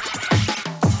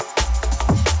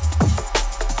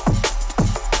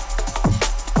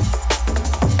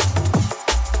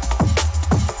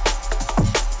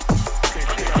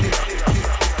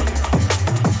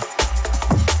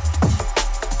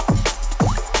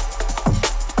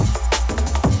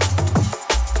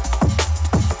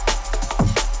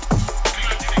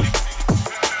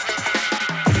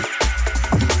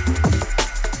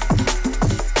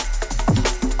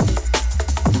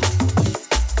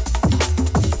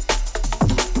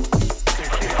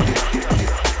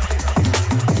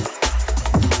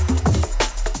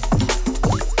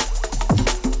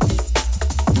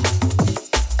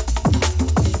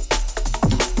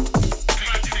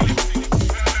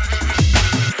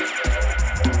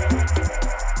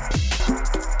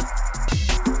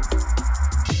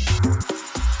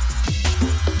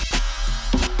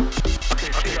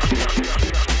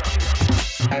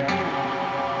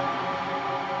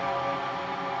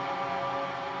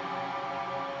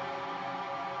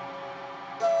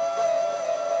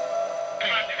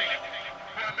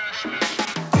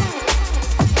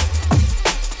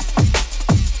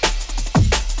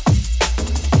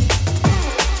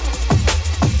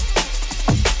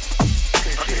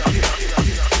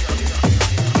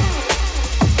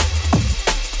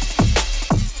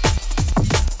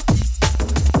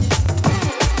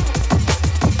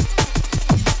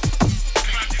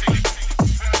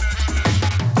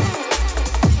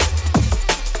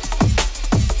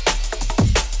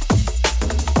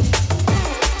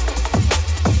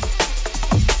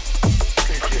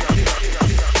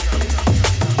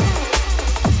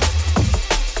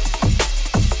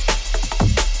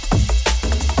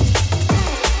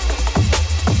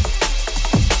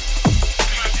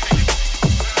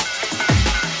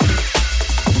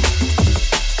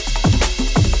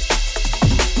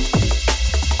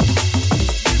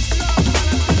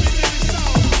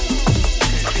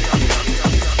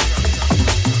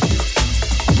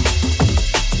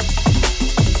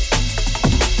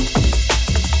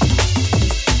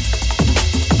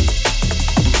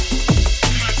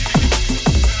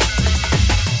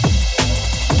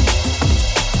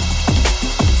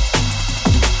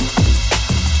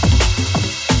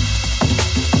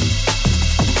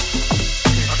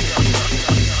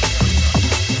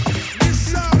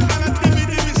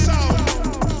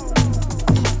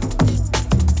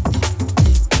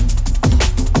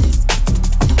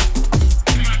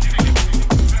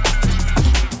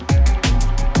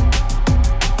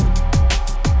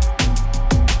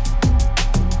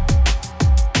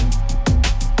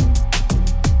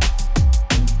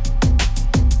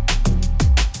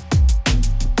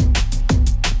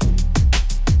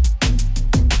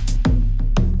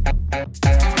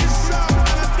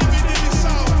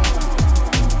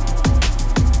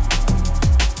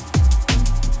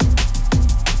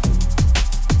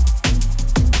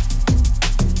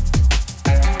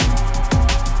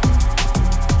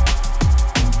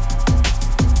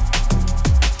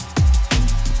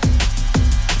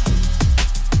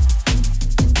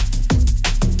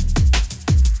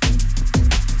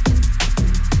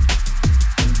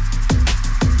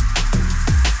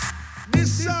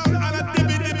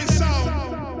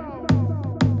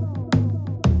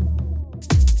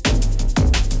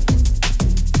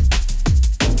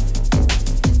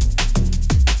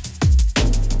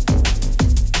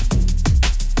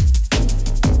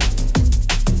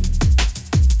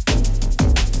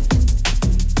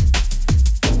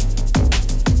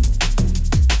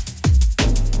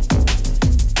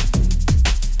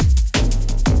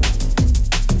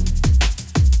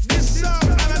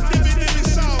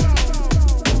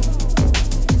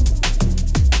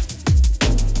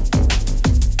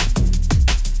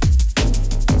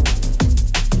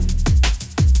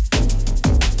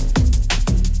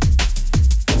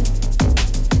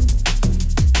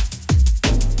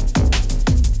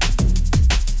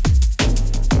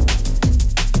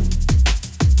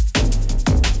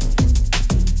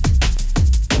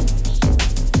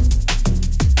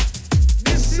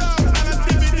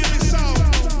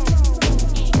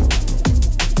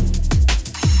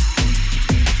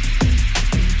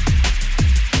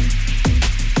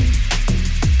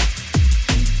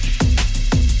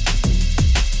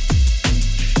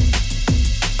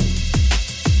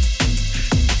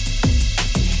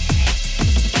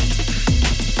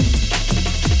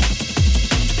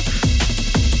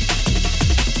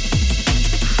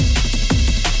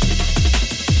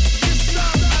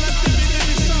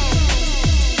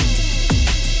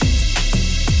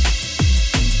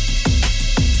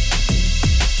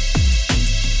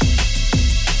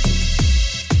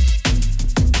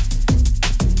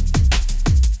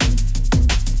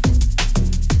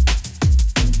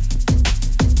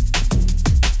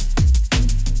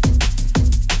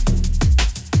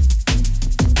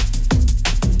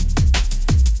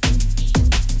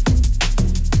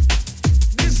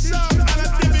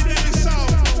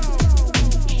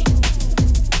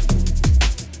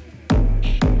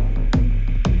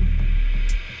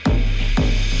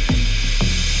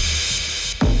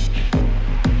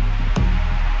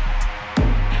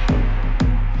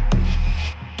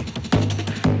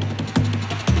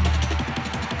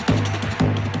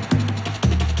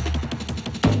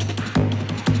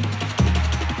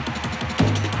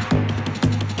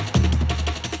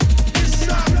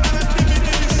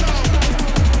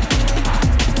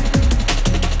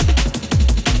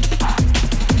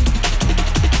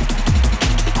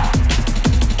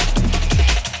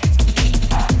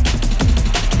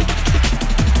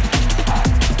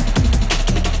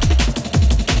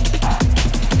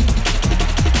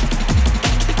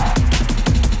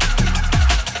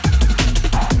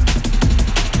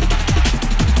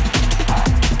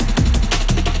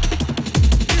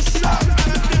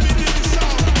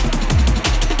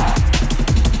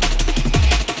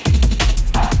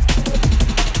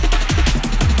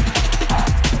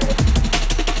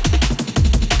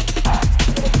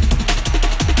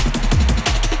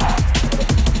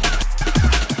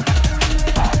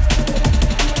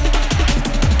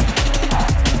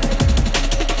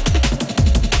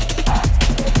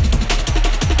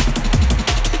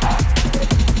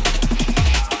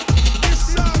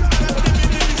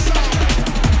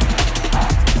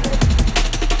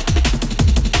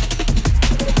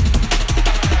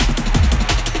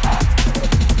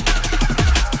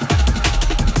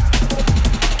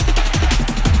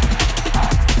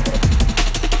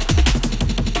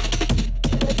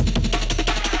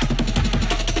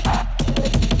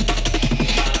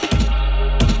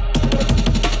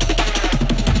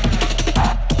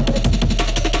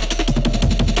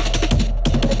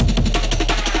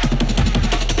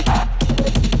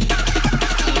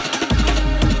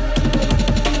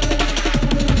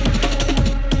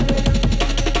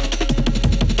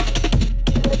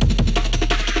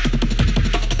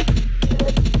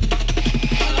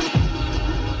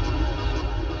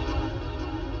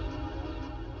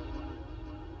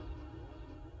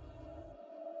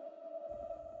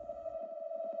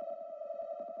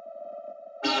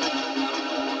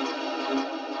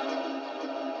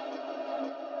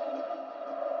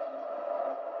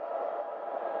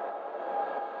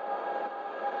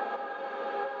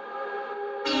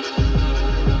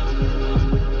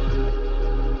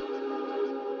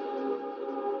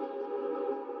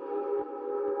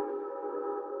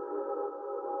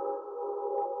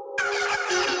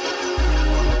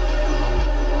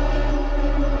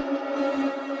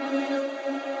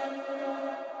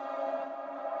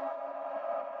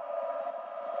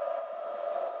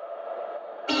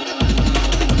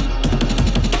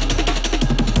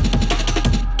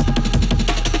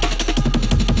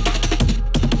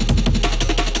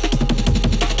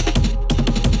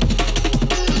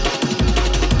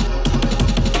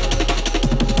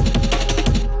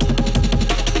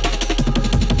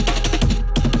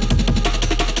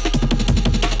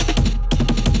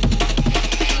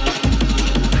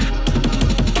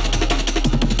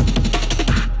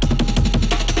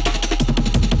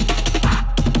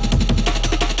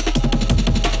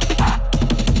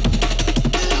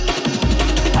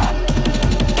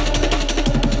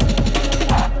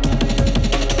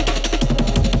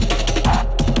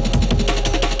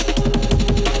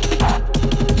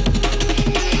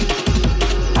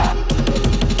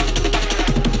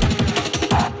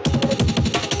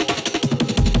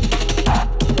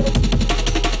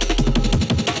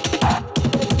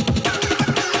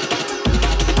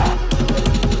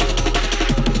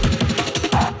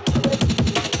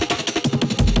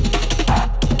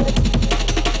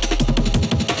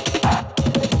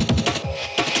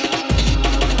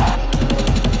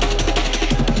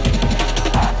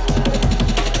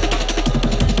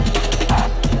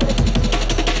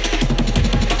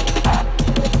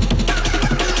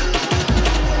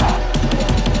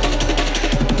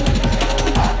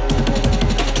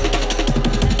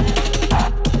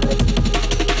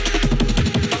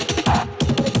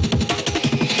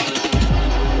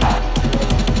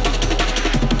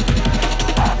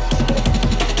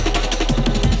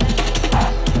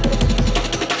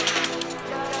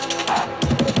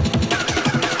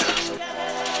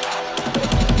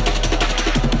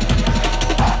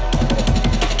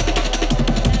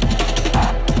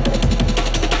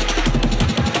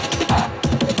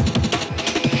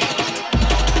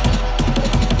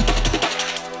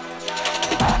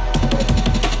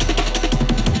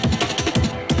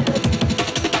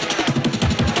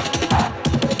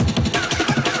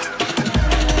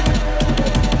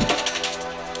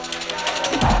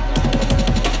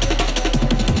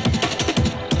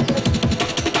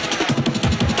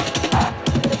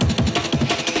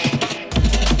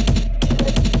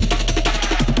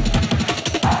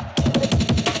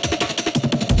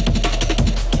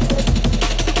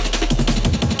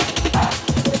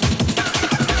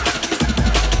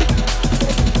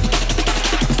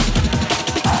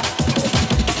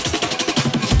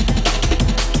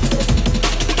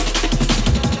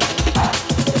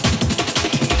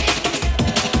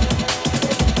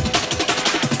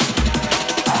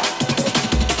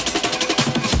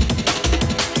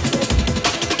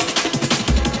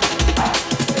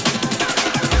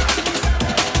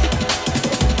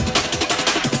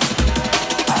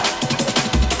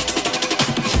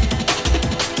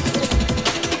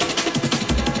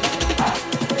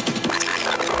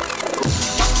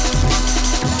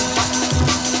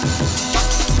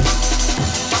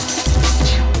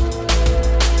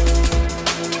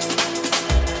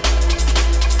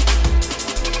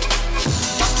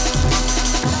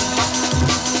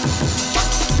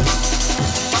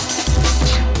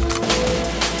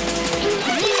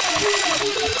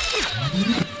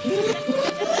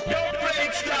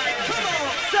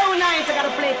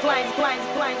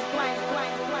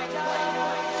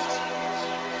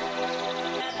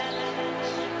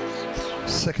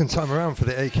 Second time around for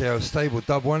the AKO stable.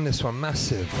 Dub 1, this one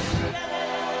massive.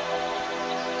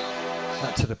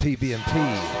 That to the PB&P.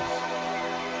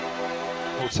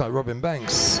 Hold tight, Robin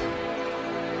Banks.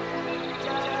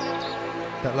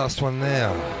 That last one there.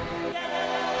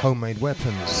 Homemade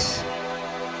Weapons.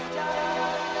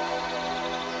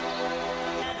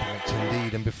 Correct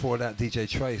indeed. And before that, DJ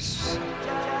Trace.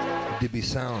 Dibby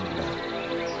Sound.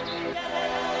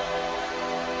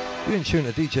 You're in tune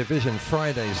to DJ Vision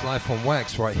Fridays live on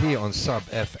Wax right here on Sub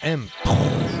FM.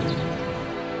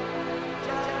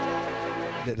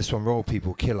 Let this one roll,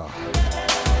 people. Killer.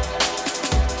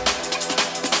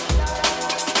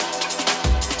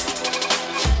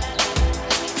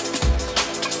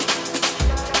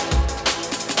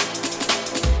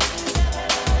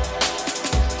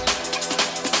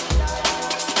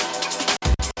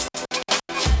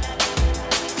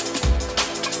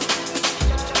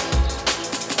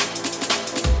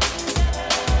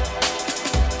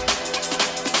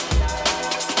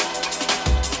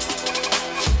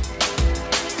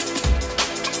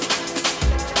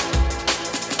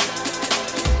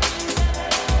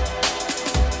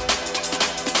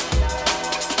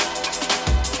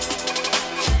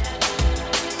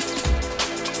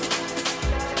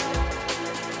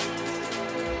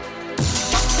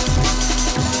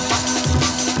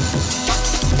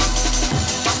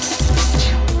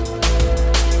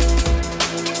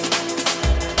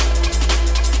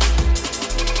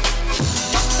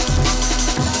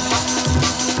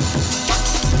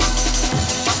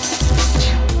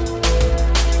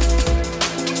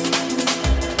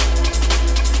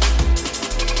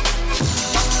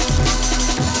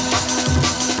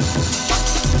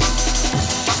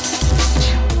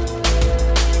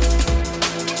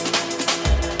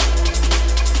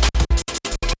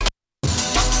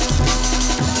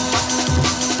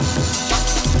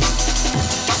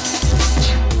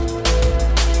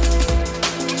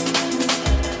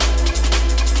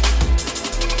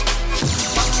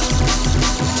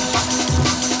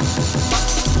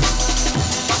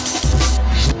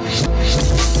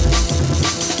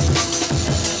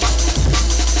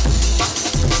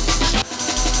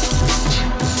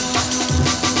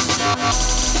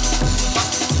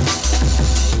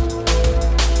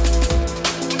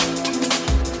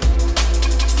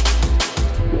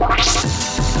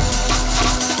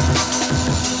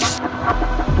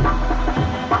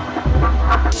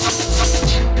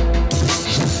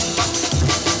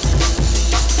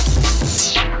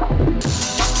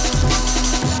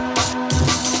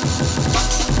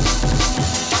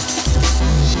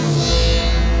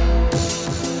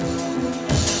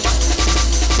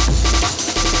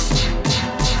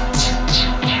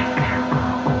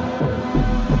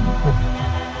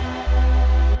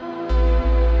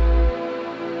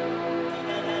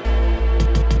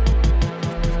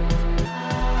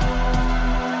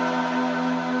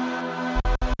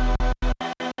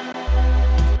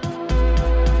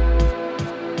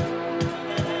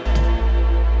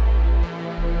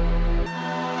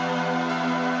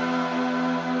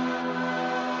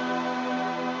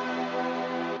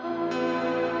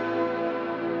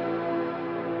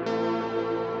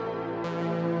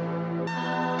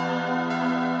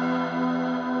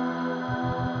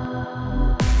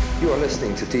 You are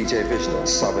listening to DJ Vision on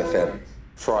Sub FM,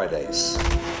 Fridays.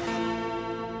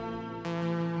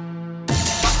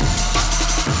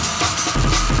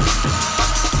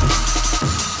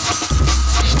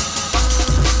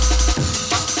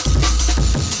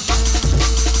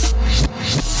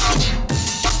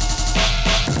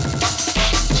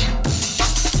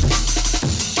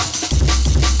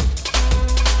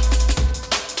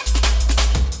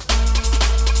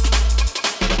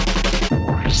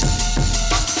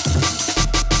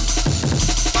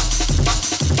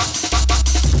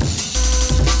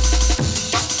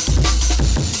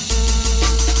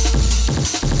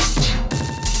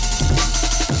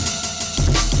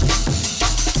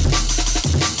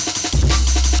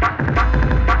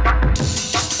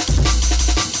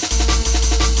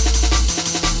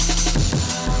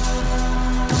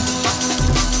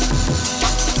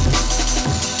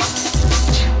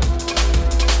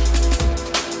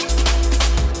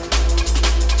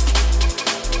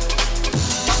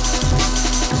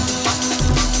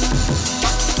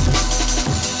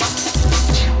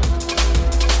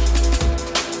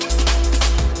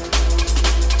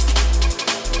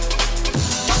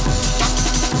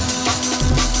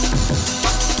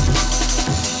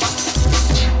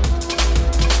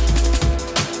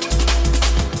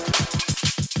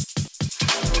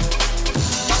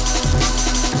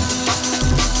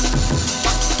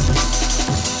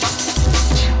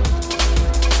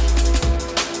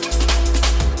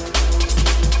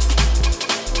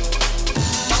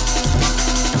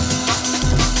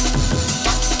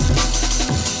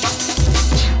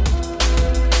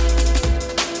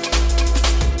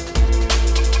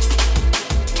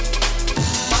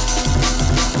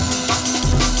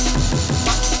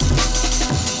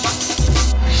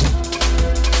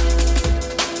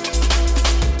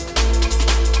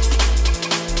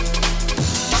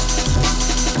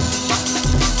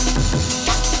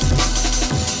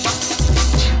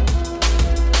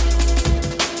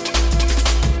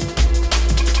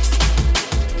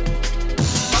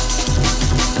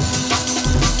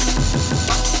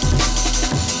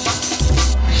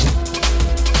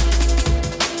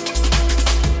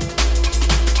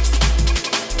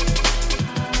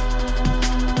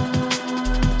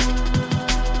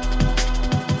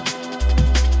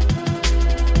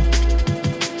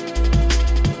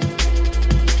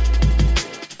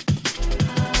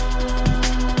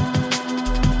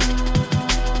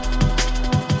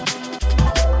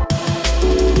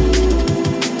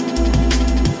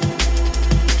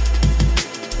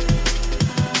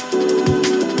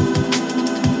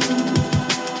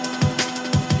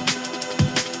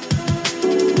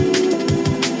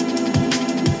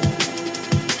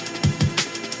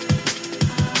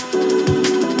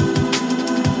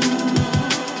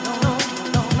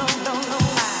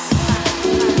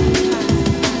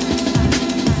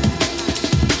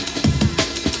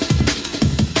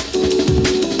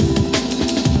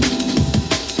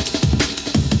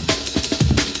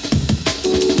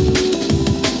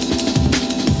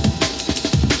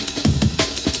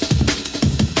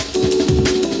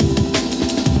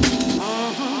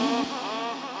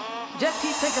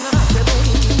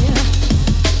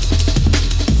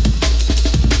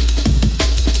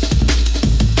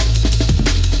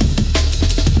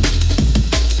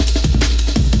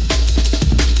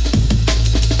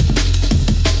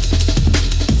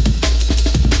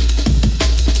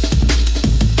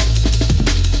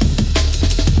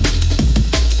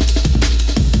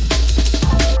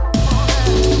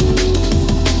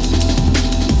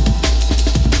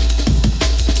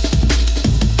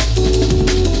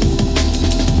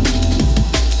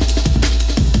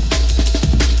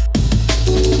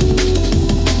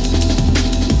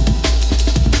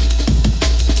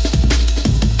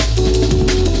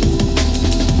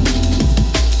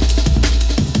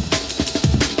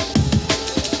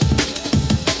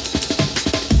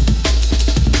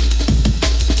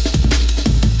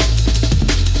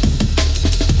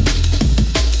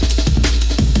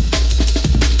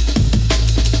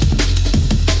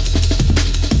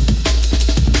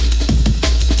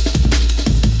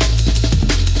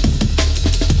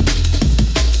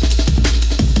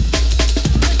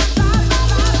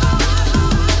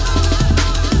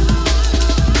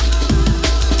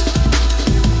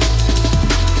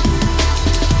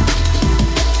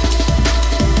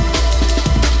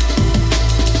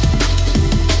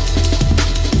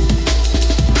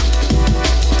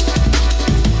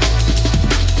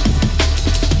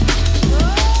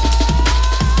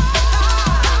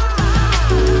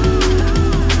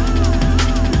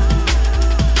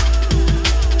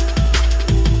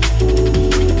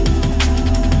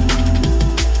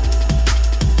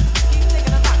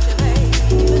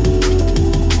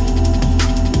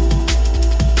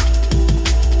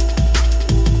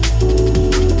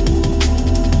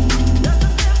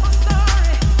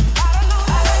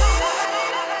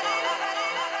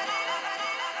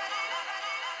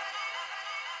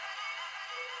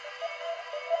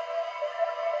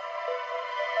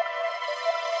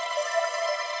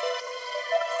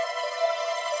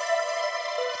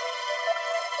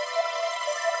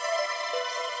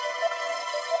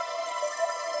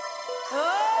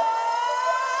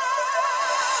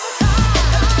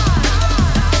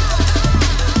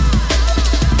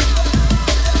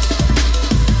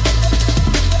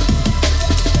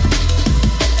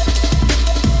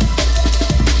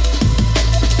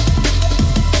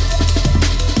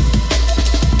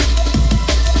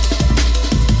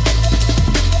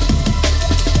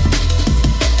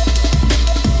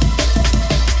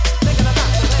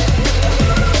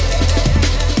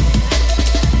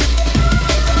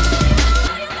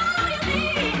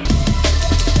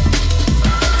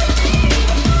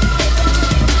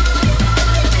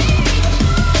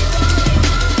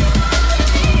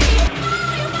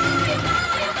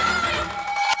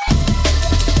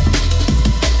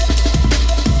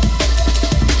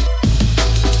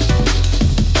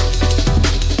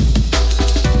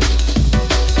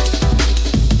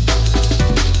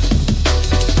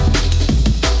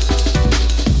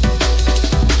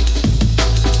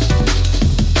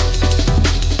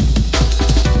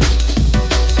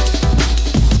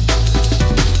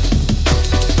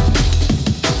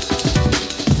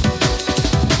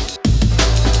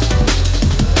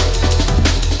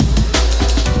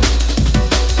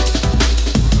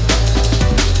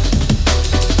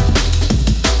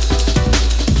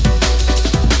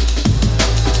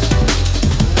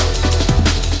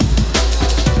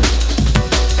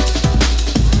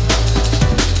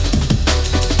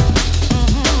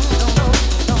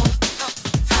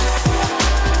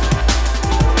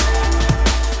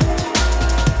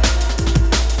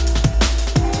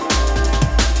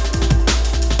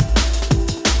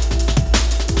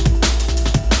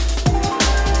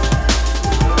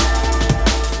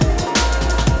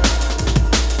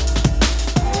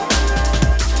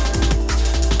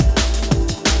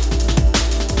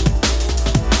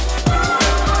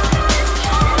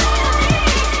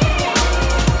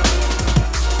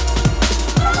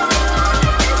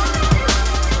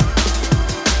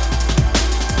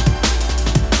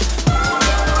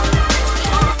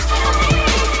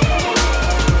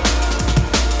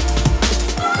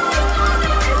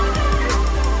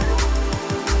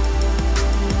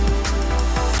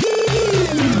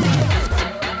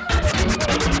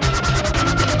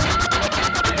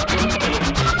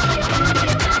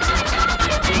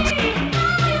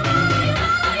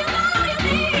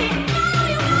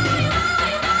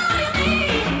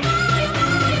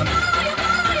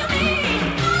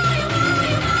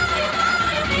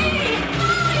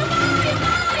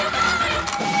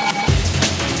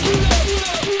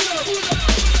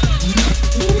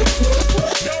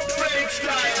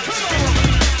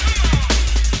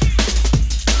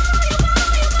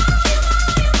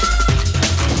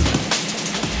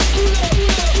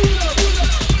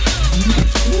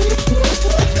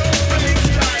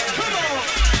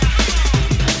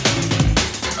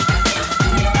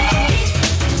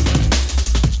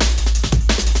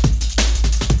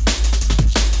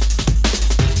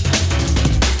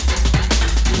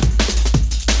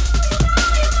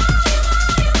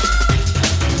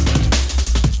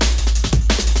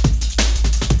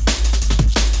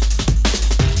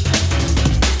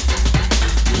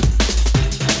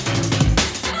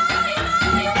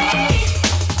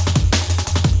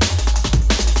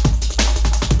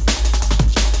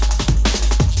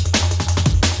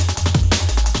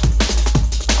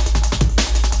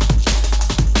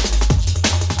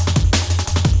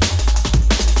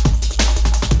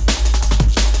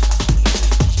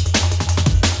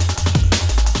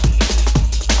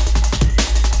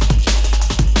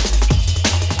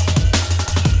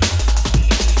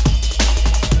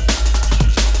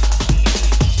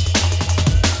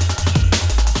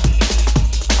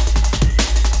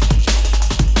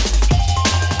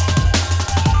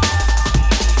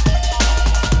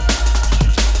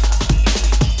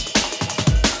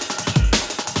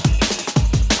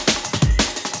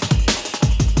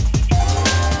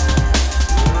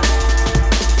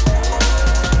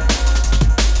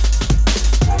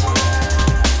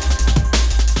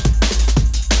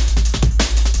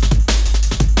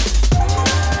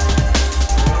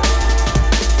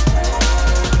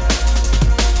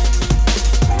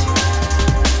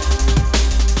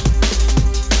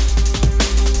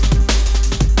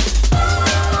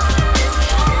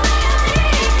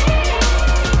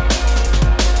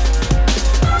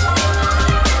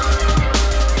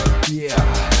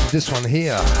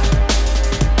 here.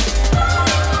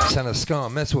 Santa Scar,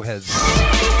 Metalheads.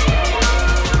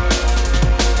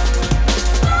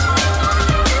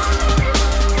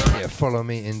 Yeah, follow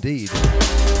me indeed.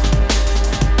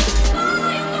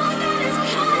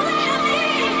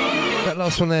 That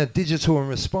last one there, Digital and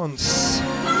Response.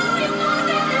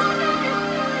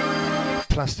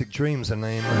 Plastic Dreams, the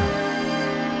name.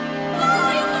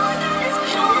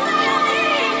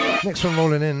 Next one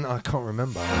rolling in, I can't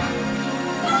remember.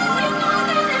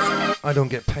 I don't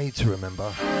get paid to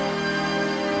remember.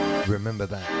 Remember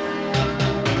that.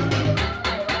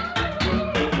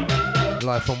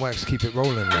 Life on Wax, keep it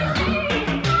rolling.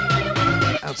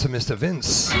 Out to Mr.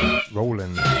 Vince,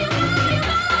 rolling.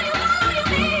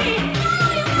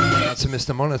 Out to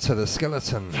Mr. Monitor, the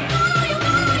skeleton.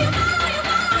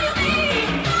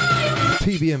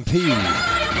 PBMP,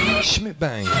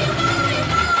 Schmidtbang,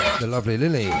 the lovely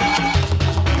Lily.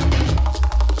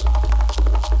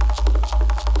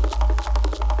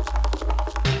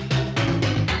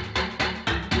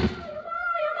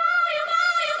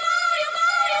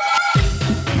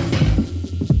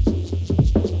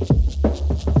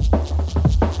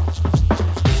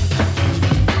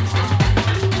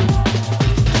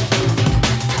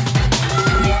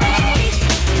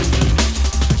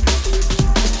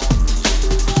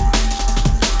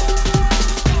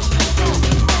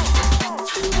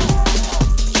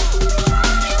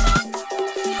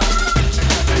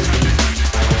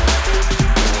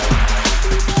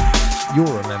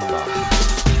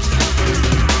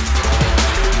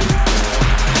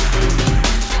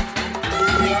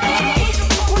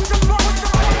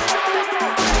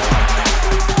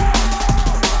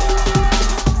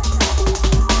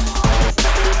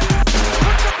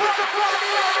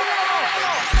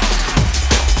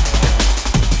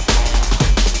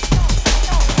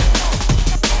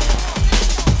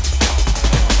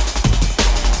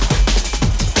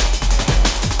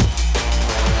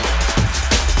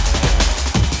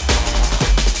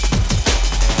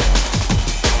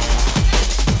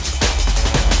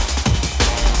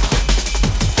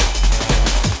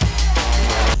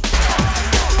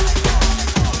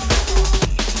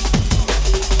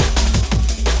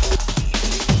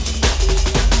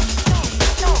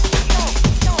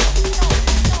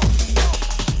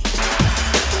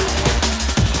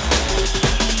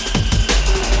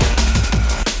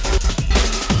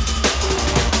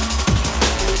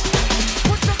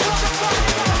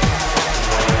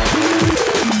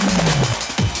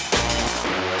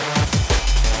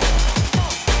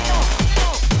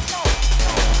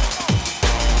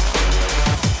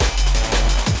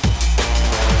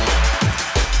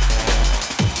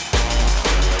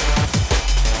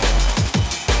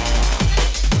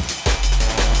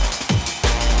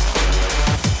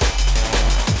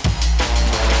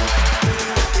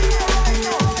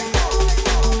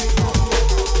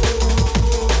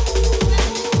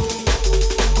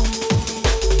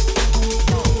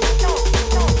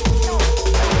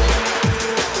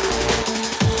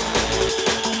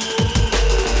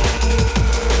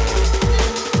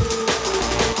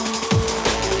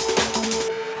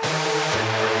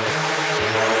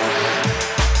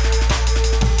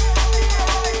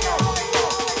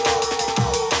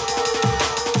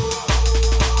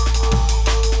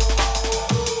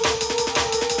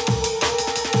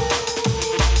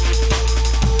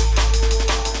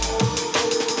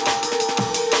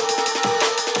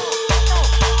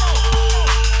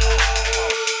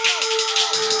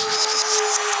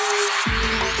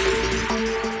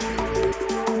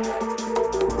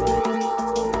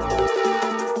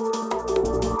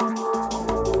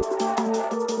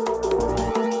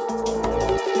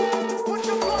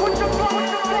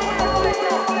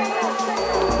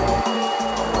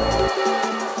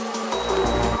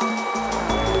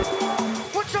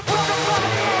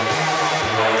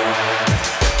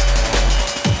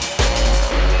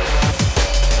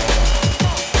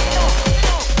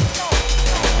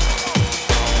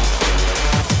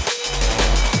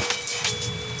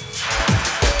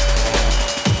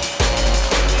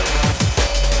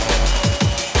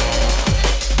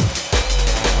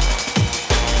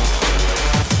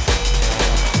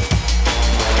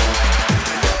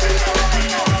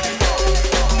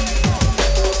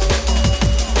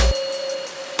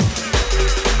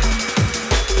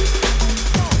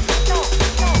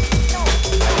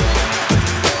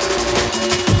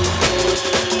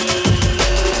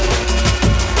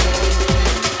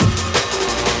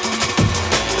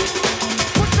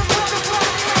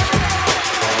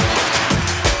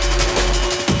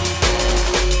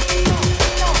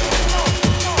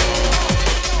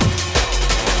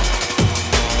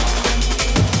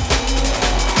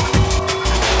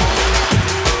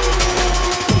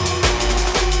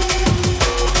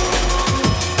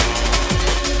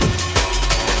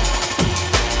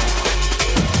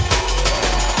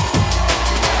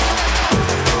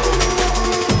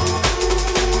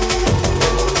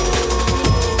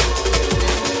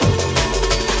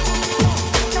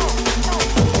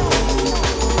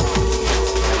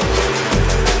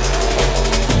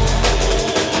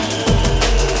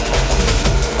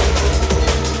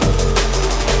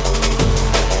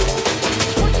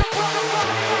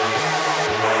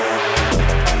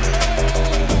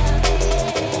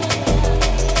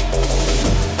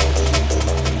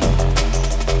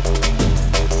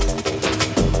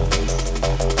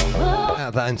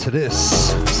 into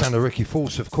this. Sound of Ricky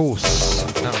Force, of course.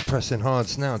 Now I'm pressing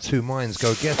hards now. 2 Minds,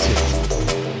 go get it.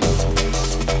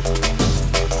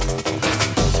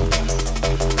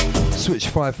 Switch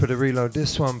 5 for the reload.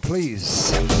 This one,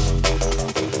 please.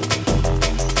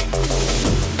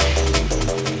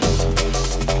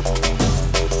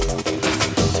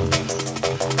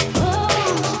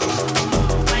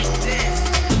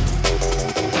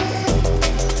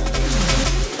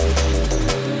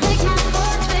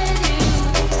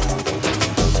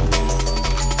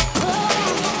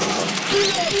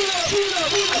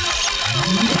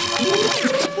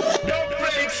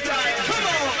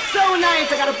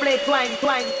 Twang,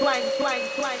 twang, twang, twang, twang,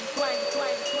 twang, twang,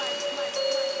 twang, twang.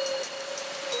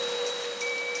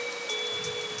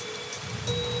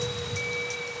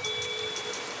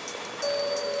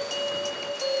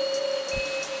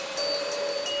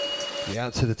 Yeah,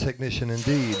 out to the technician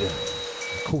indeed.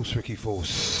 Of course, Ricky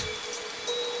Force.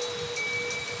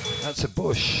 Out to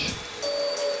Bush.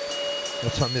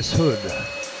 What's up, Miss Hood?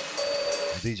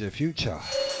 DJ Future.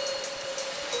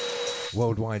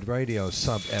 Worldwide Radio,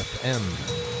 Sub FM.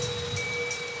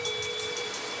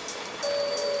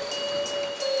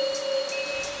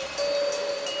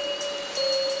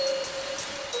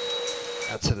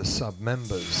 Out to the sub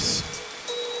members.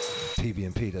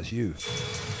 PB&P, that's you.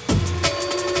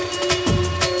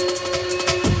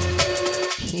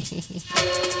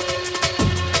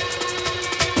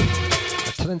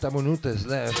 30 minutes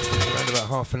left. Around about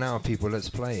half an hour, people. Let's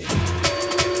play.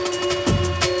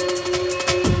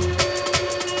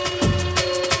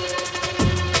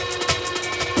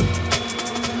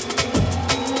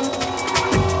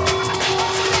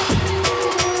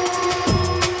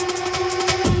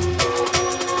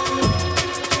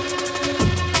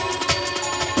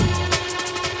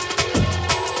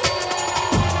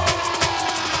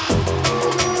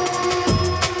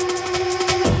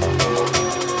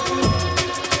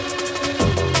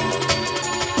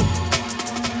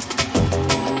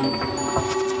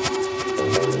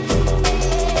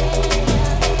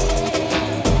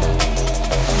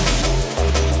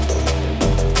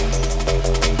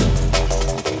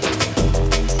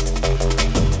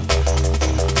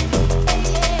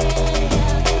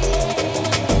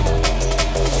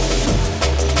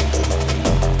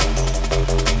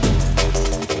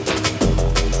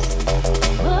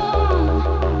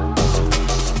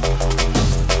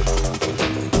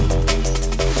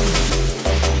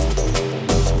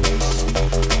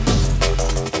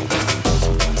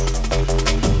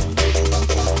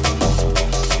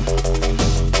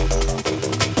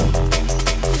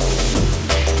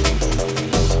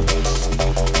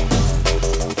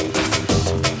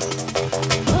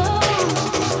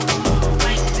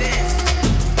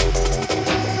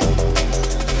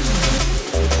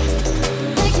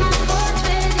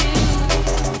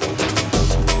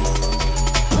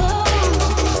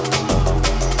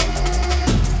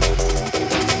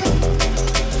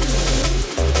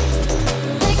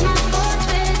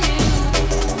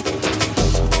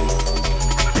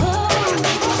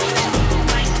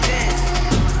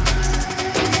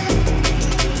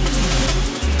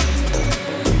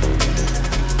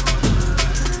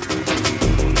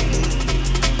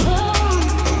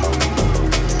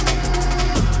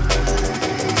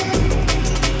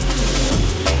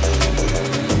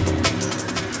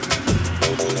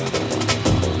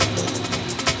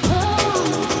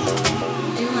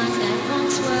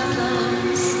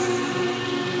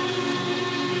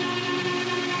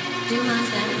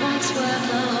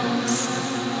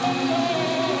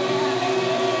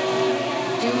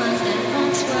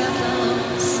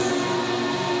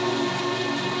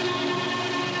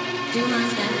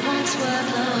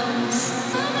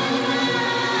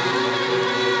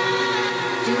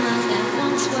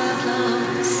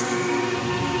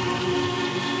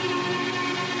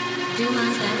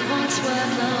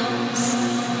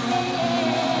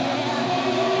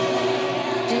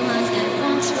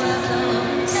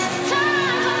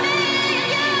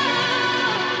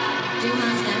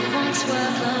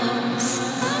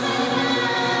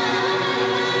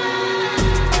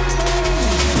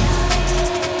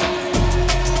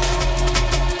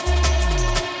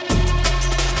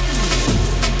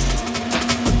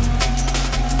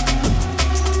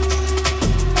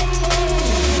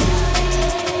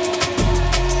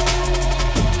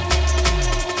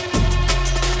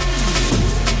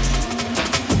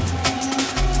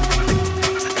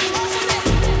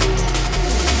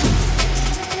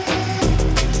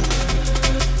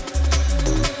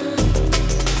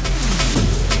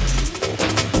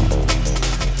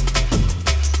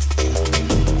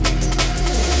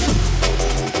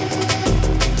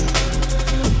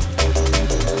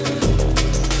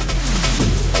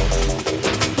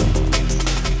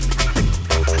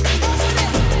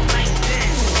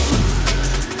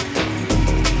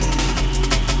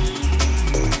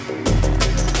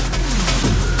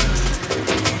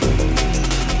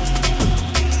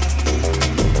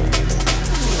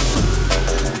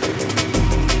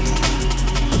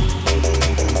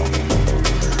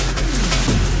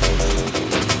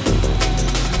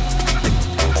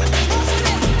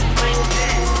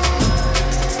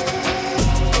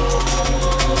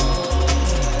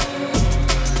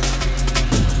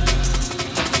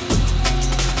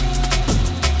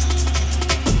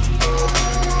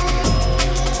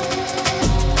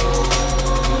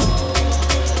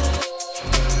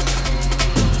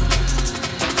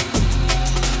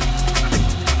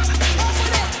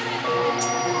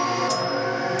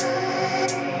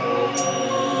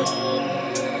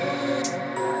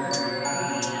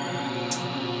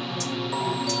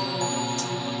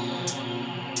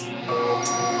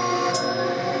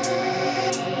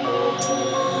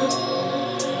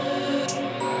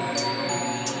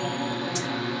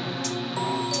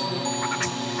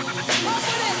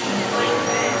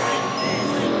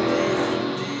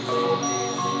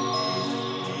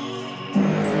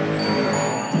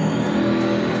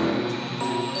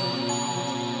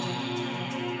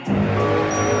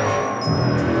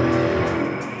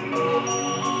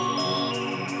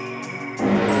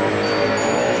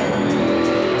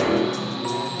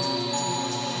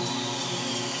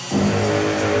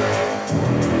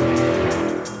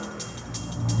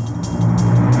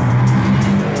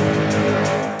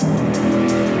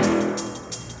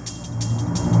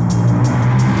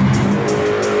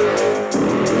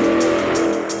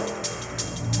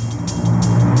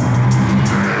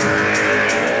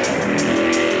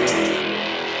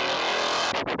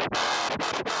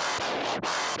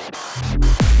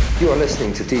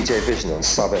 listening to DJ Vision on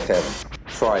Sub FM,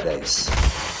 Fridays.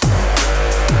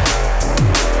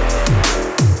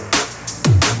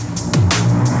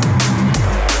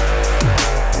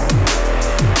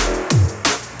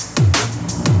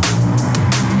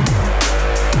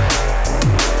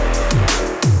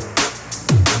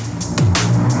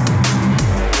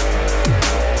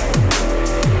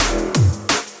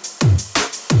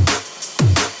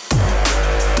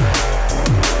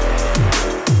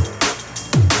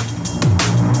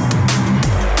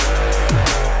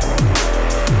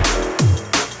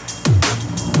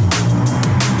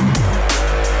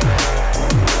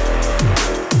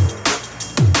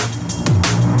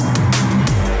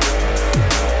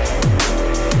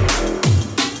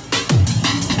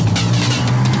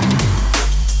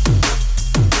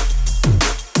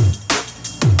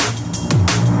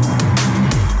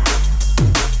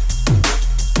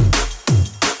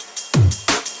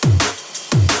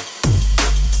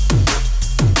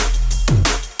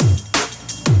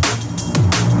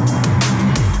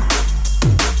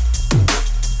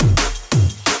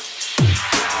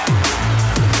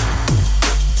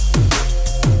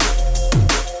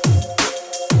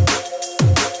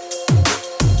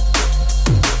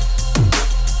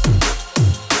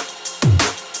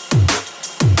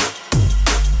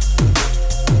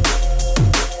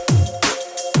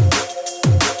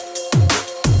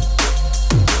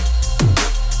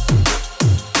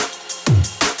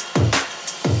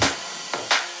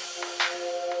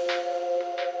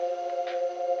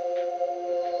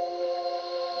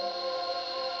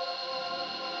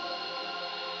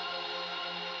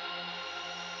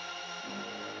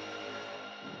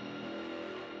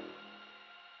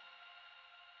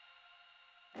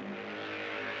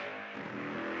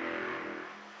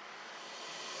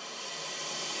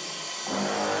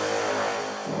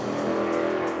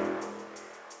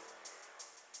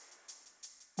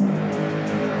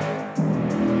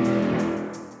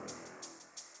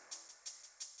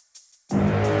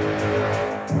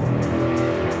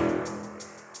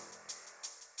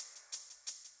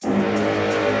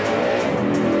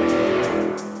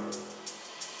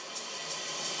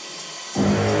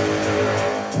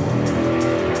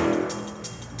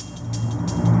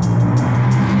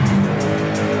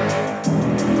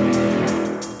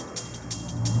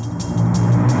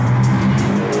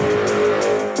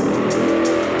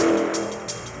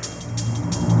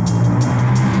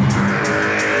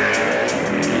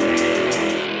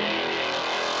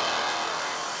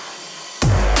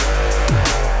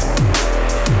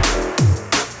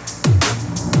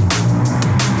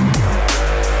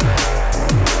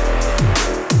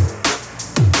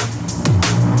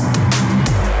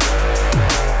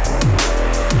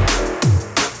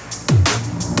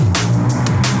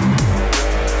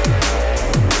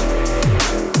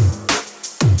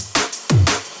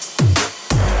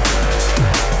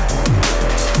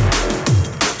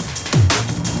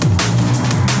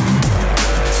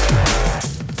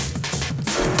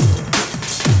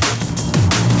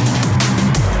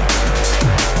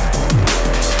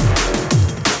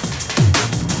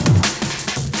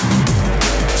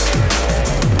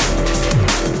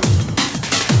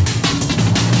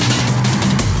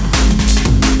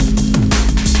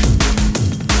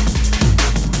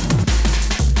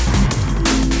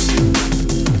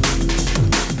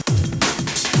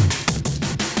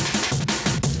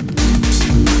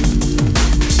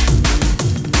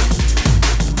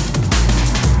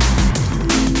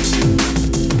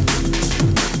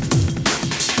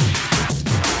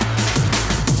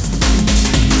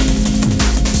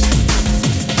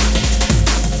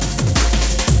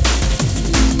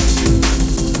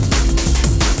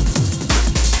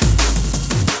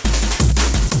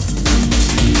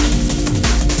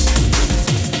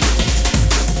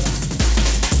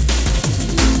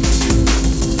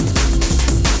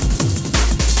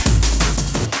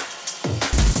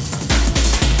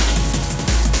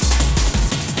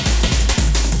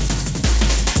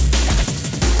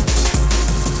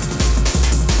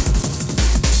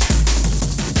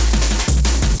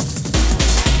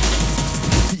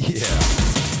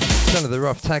 The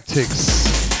Rough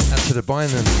Tactics, out to the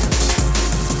Bynum,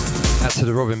 out to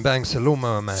the Robin Banks, the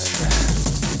Lawnmower Man,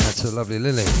 out to the lovely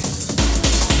Lily.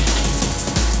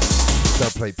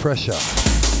 They'll play Pressure.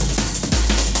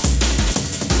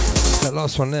 That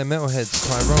last one there, Metalheads,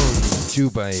 Tyrone,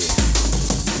 Jubei.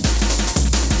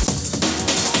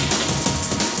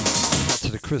 Out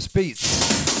to the Chris Beats,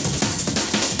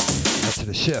 out to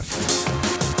the Chef.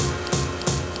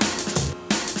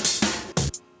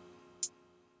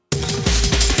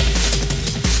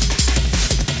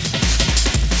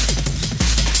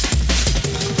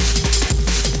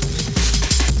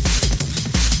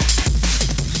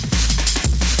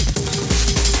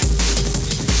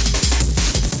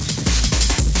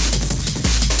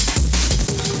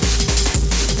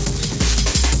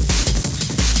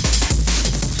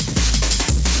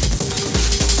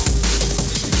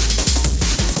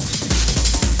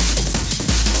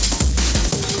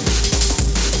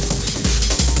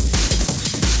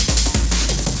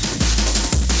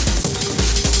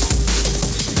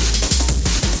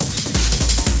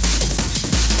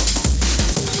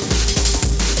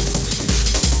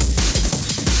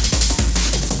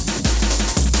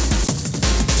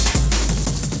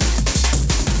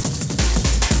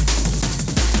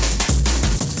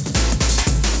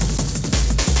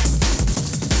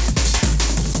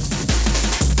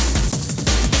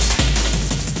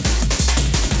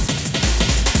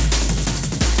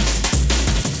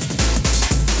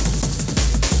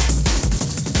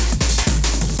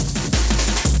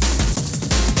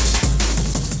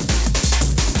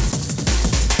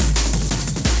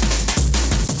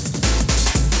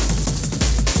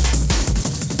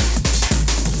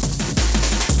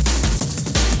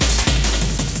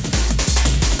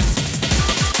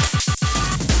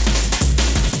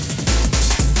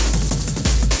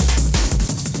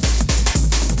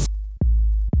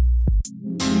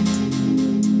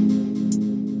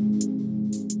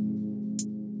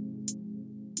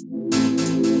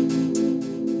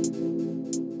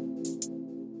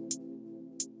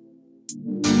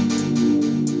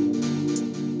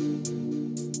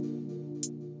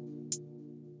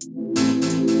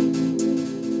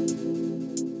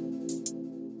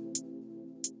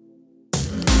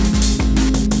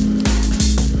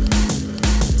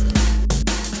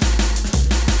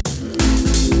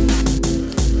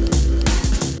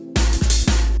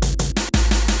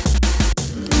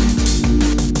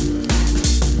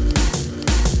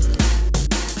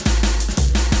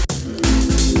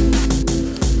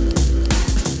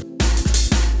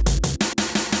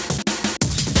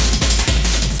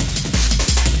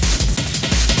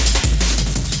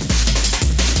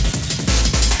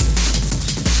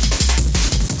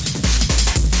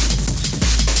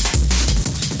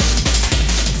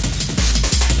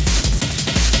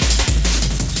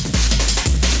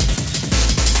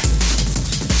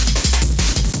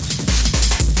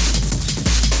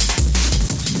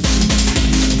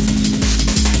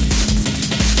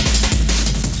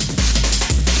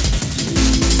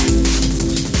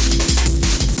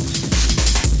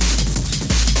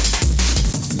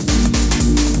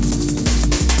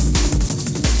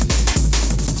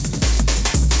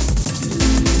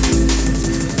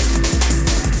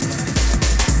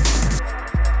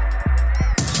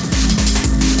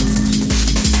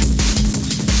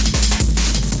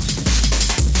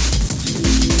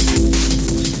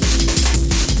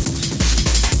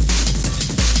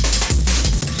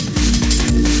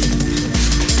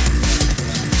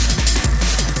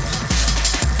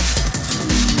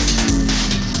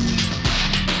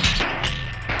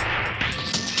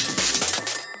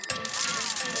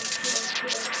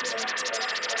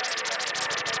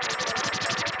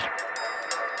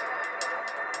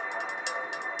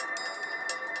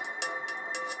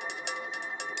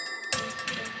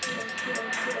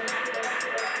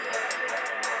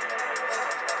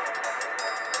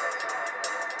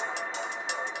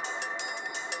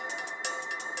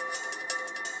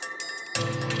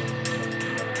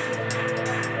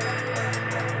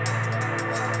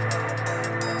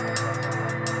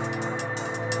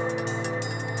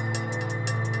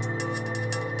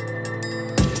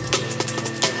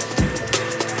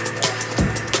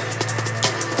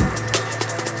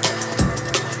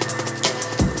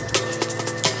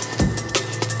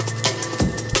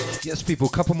 Yes, people, a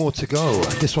couple more to go.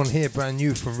 This one here, brand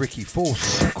new from Ricky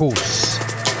Force, of course,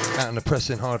 out on the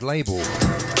Pressing Hard label.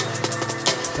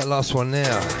 That last one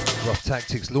there, Rough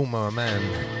Tactics, Lawnmower Man.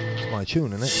 It's my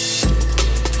tune, isn't it?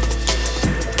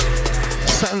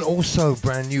 Something also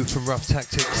brand new from Rough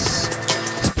Tactics.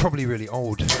 It's probably really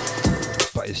old,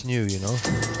 but it's new, you know?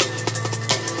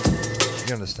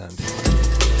 You understand?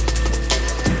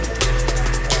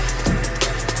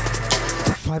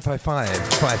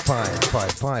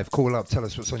 555-5555. Call up, tell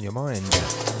us what's on your mind.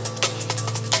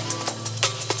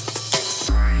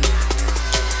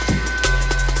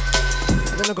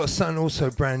 And then I've got something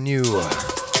also brand new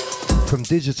from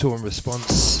Digital in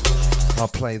Response. I'll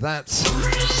play that.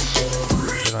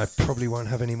 Then I probably won't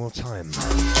have any more time.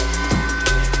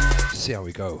 See how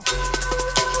we go.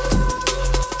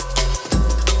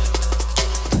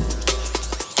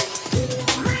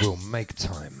 We'll make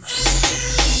time.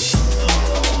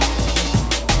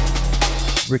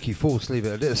 Ricky Force, leave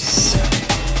it at this.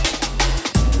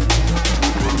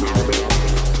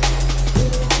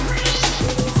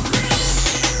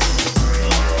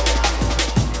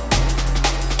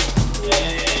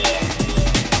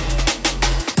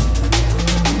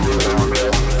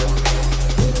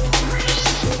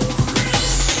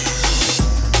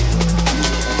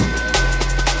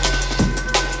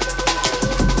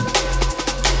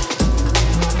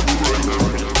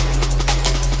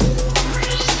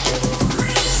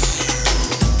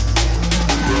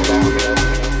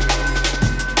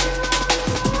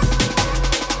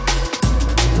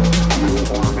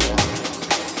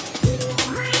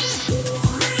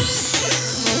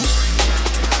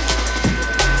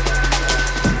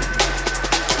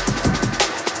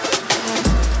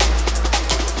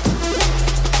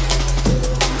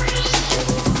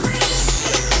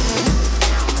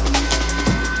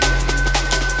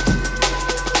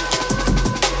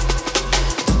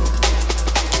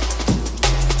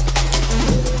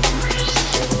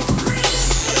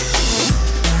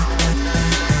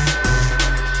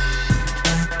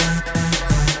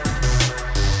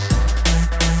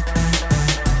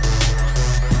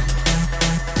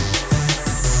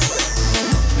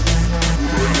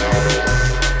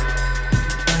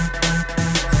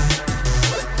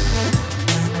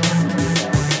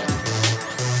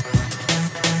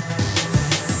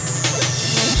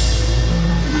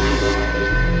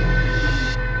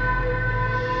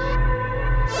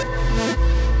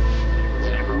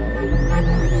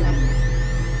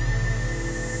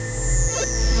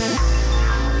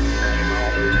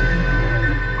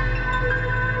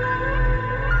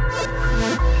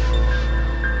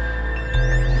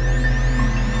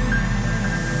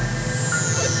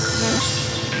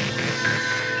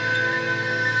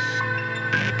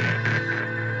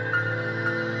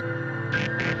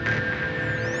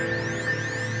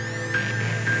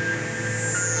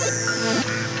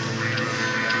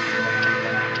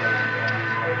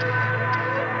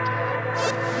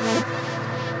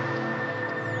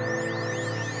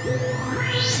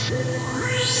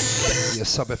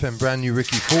 Sub FM brand new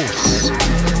Ricky Force.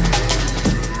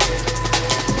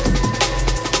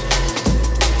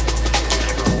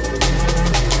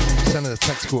 Sound of the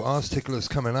Tactical Arse Ticklers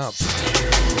coming up.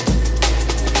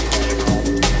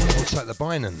 Looks like the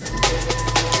Bynon.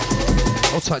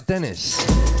 Looks like Dennis.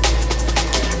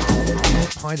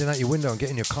 Hiding out your window and get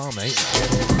in your car, mate.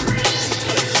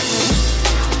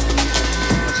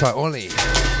 Looks like Ollie.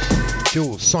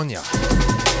 Jules, Sonia.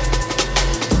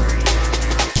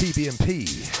 TBMP,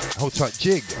 hold tight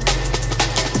Jig.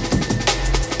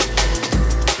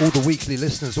 All the weekly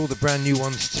listeners, all the brand new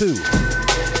ones too.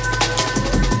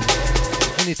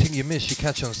 Anything you miss, you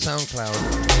catch on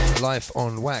SoundCloud, Life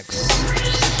on Wax,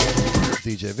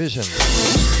 DJ ViSion.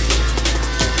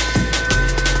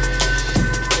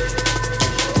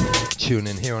 Tune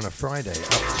in here on a Friday,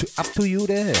 up to you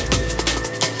there.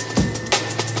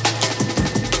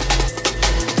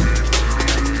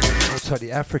 Hold tight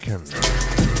the African.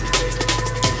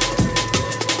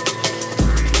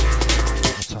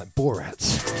 Borat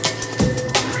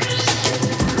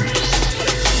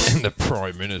and the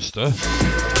Prime Minister.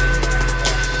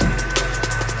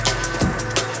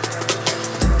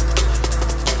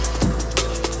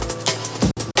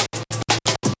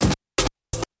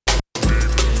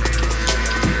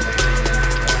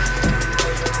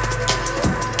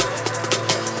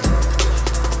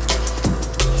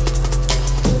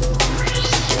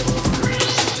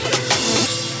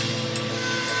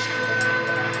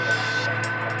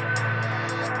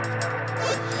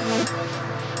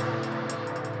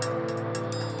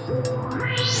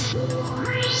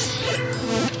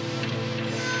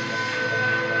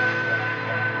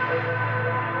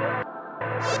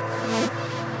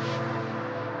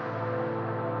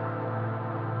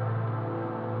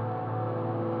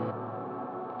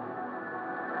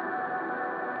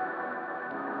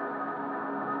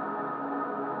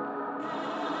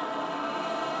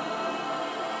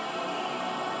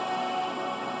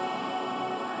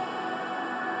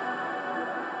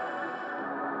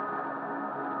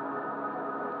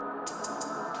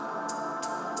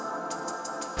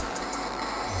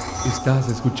 Estás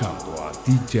escuchando a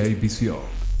DJ ViSion.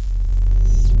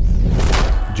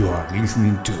 You are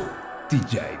listening to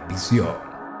DJ ViSion.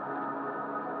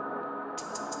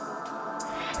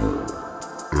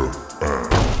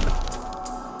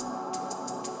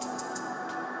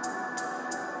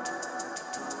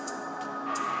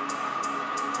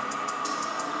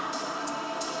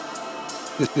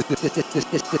 This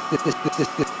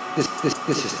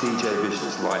is DJ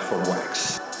ViSion's Life on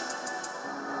Wax.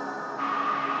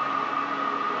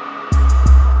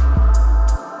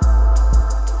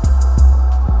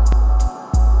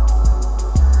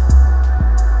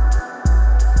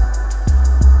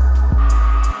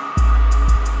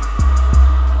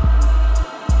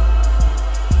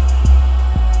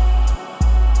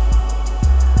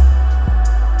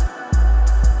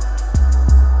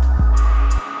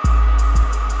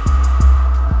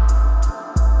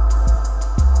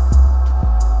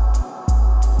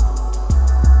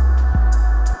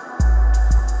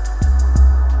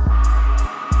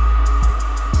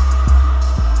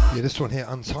 This one here,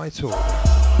 Untitled,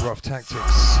 Rough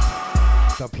Tactics,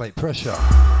 Dubplate Pressure.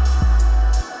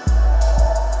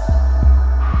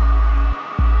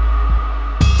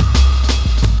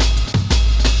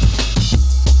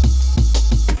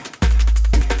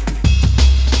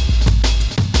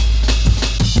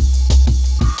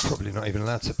 Probably not even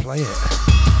allowed to play it.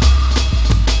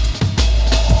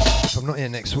 If I'm not here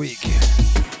next week,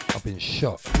 I've been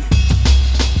shot.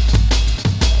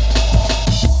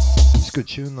 Good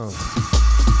tune though.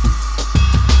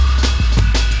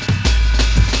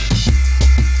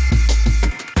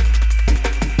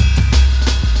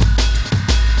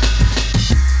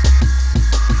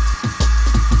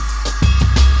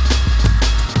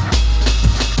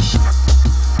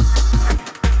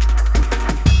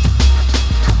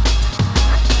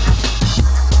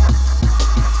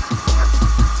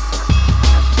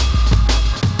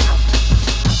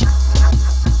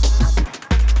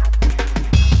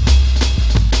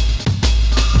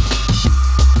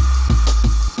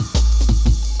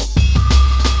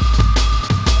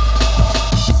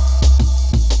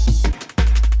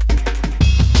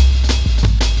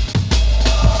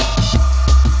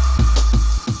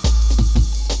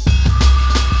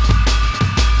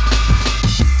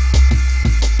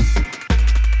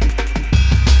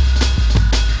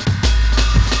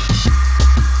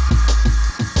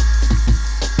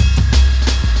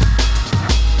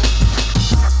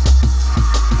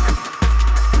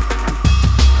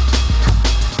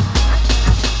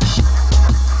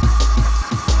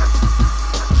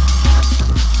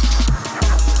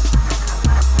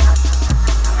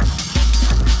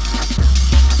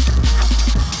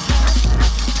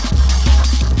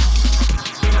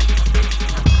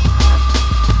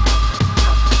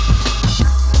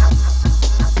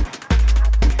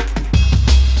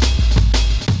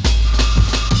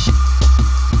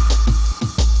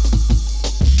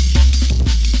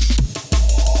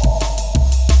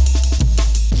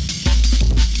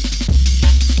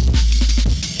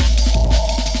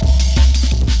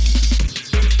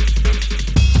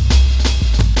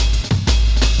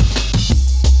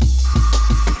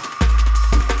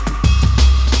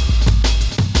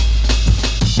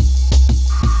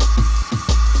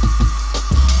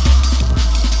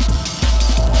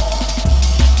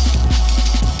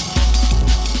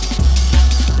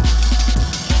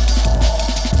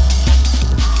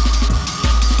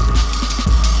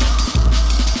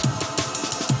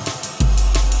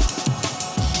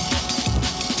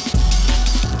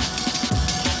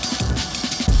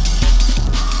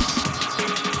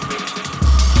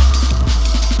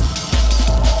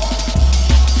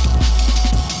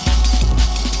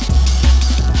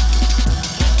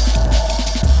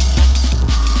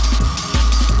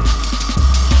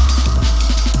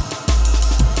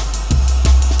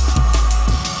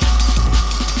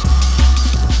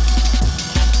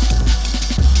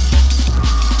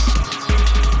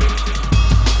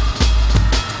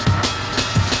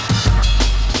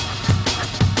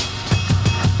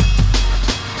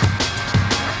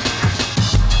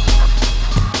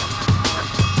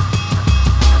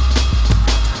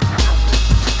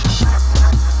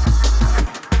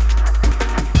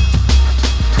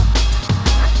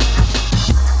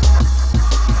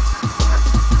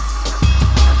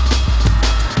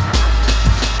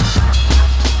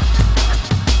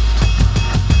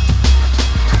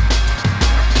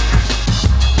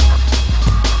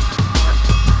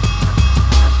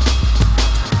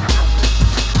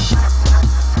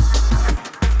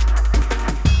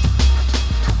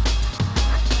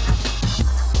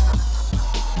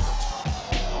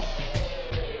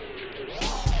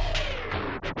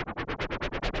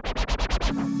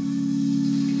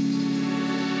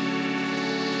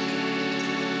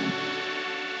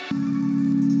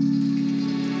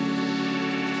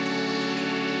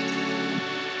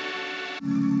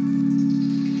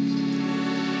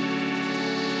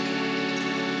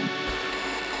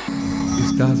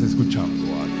 Estás escuchando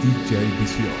a DJ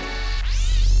ViSion.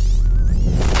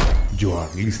 You are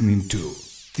listening to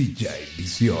DJ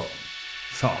ViSion,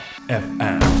 Sub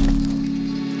FM.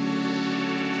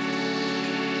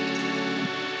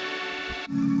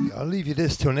 I'll leave you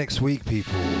this till next week,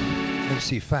 people.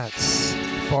 MC Fats,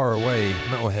 Far Away,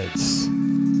 Metalheads.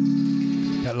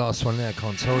 That last one there, I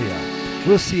can't tell ya.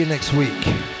 We'll see you next week.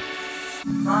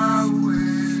 I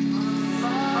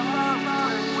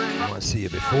might see you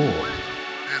before.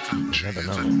 You never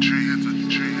know.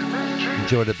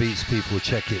 Enjoy the beats, people.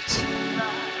 Check it.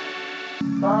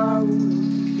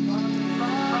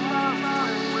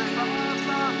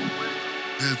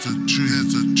 It's a tree,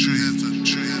 it's a tree, it's a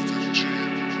tree, it's a tree.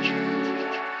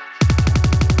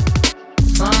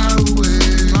 Far away.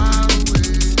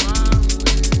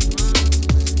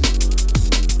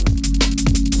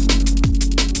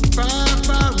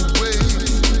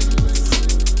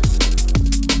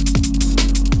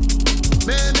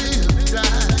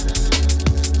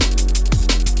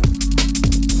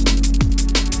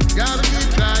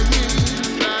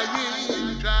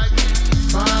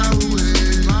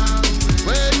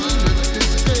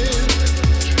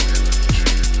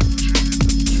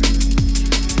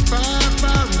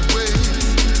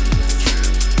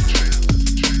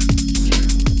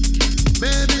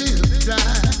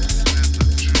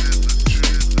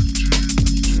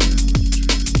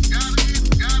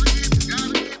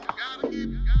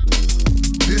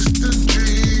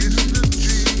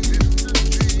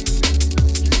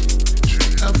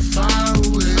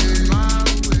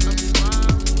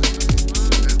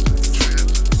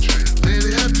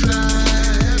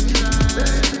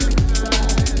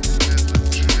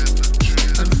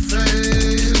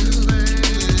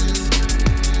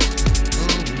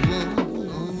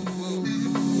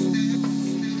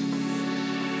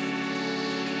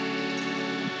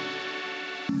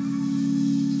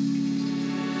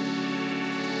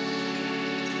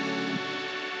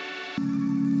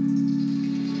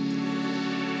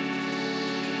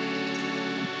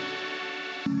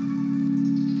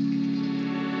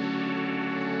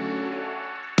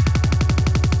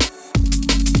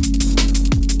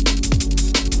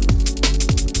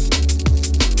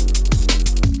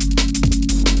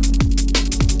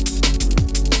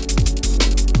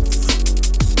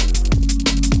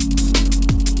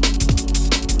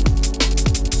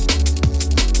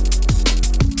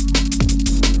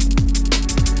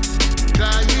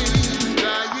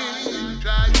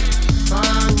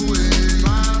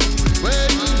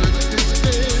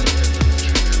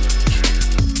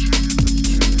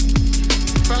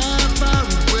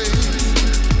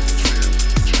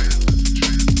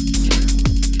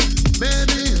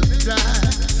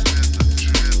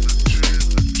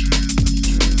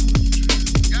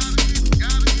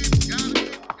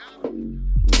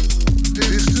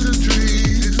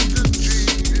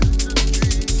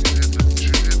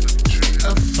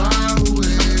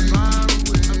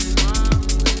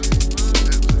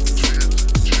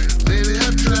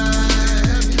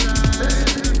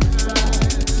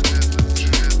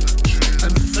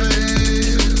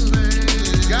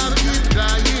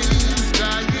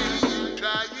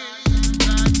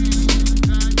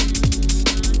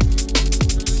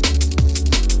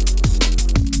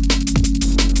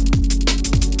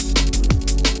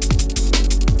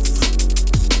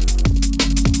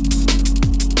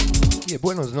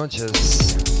 Buenos noches.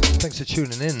 Thanks for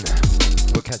tuning in.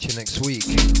 We'll catch you next week.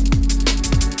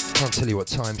 Can't tell you what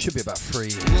time. Should be about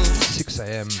 6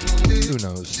 a.m. Who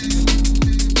knows?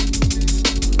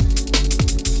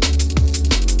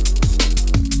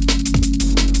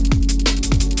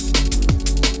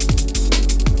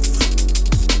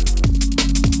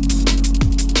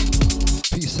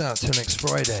 Peace out till next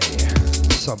Friday.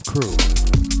 Sub crew.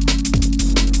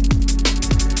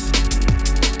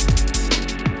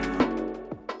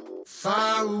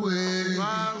 Far away.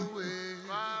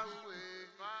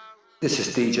 This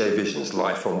is DJ Vision's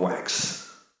Live from Wax.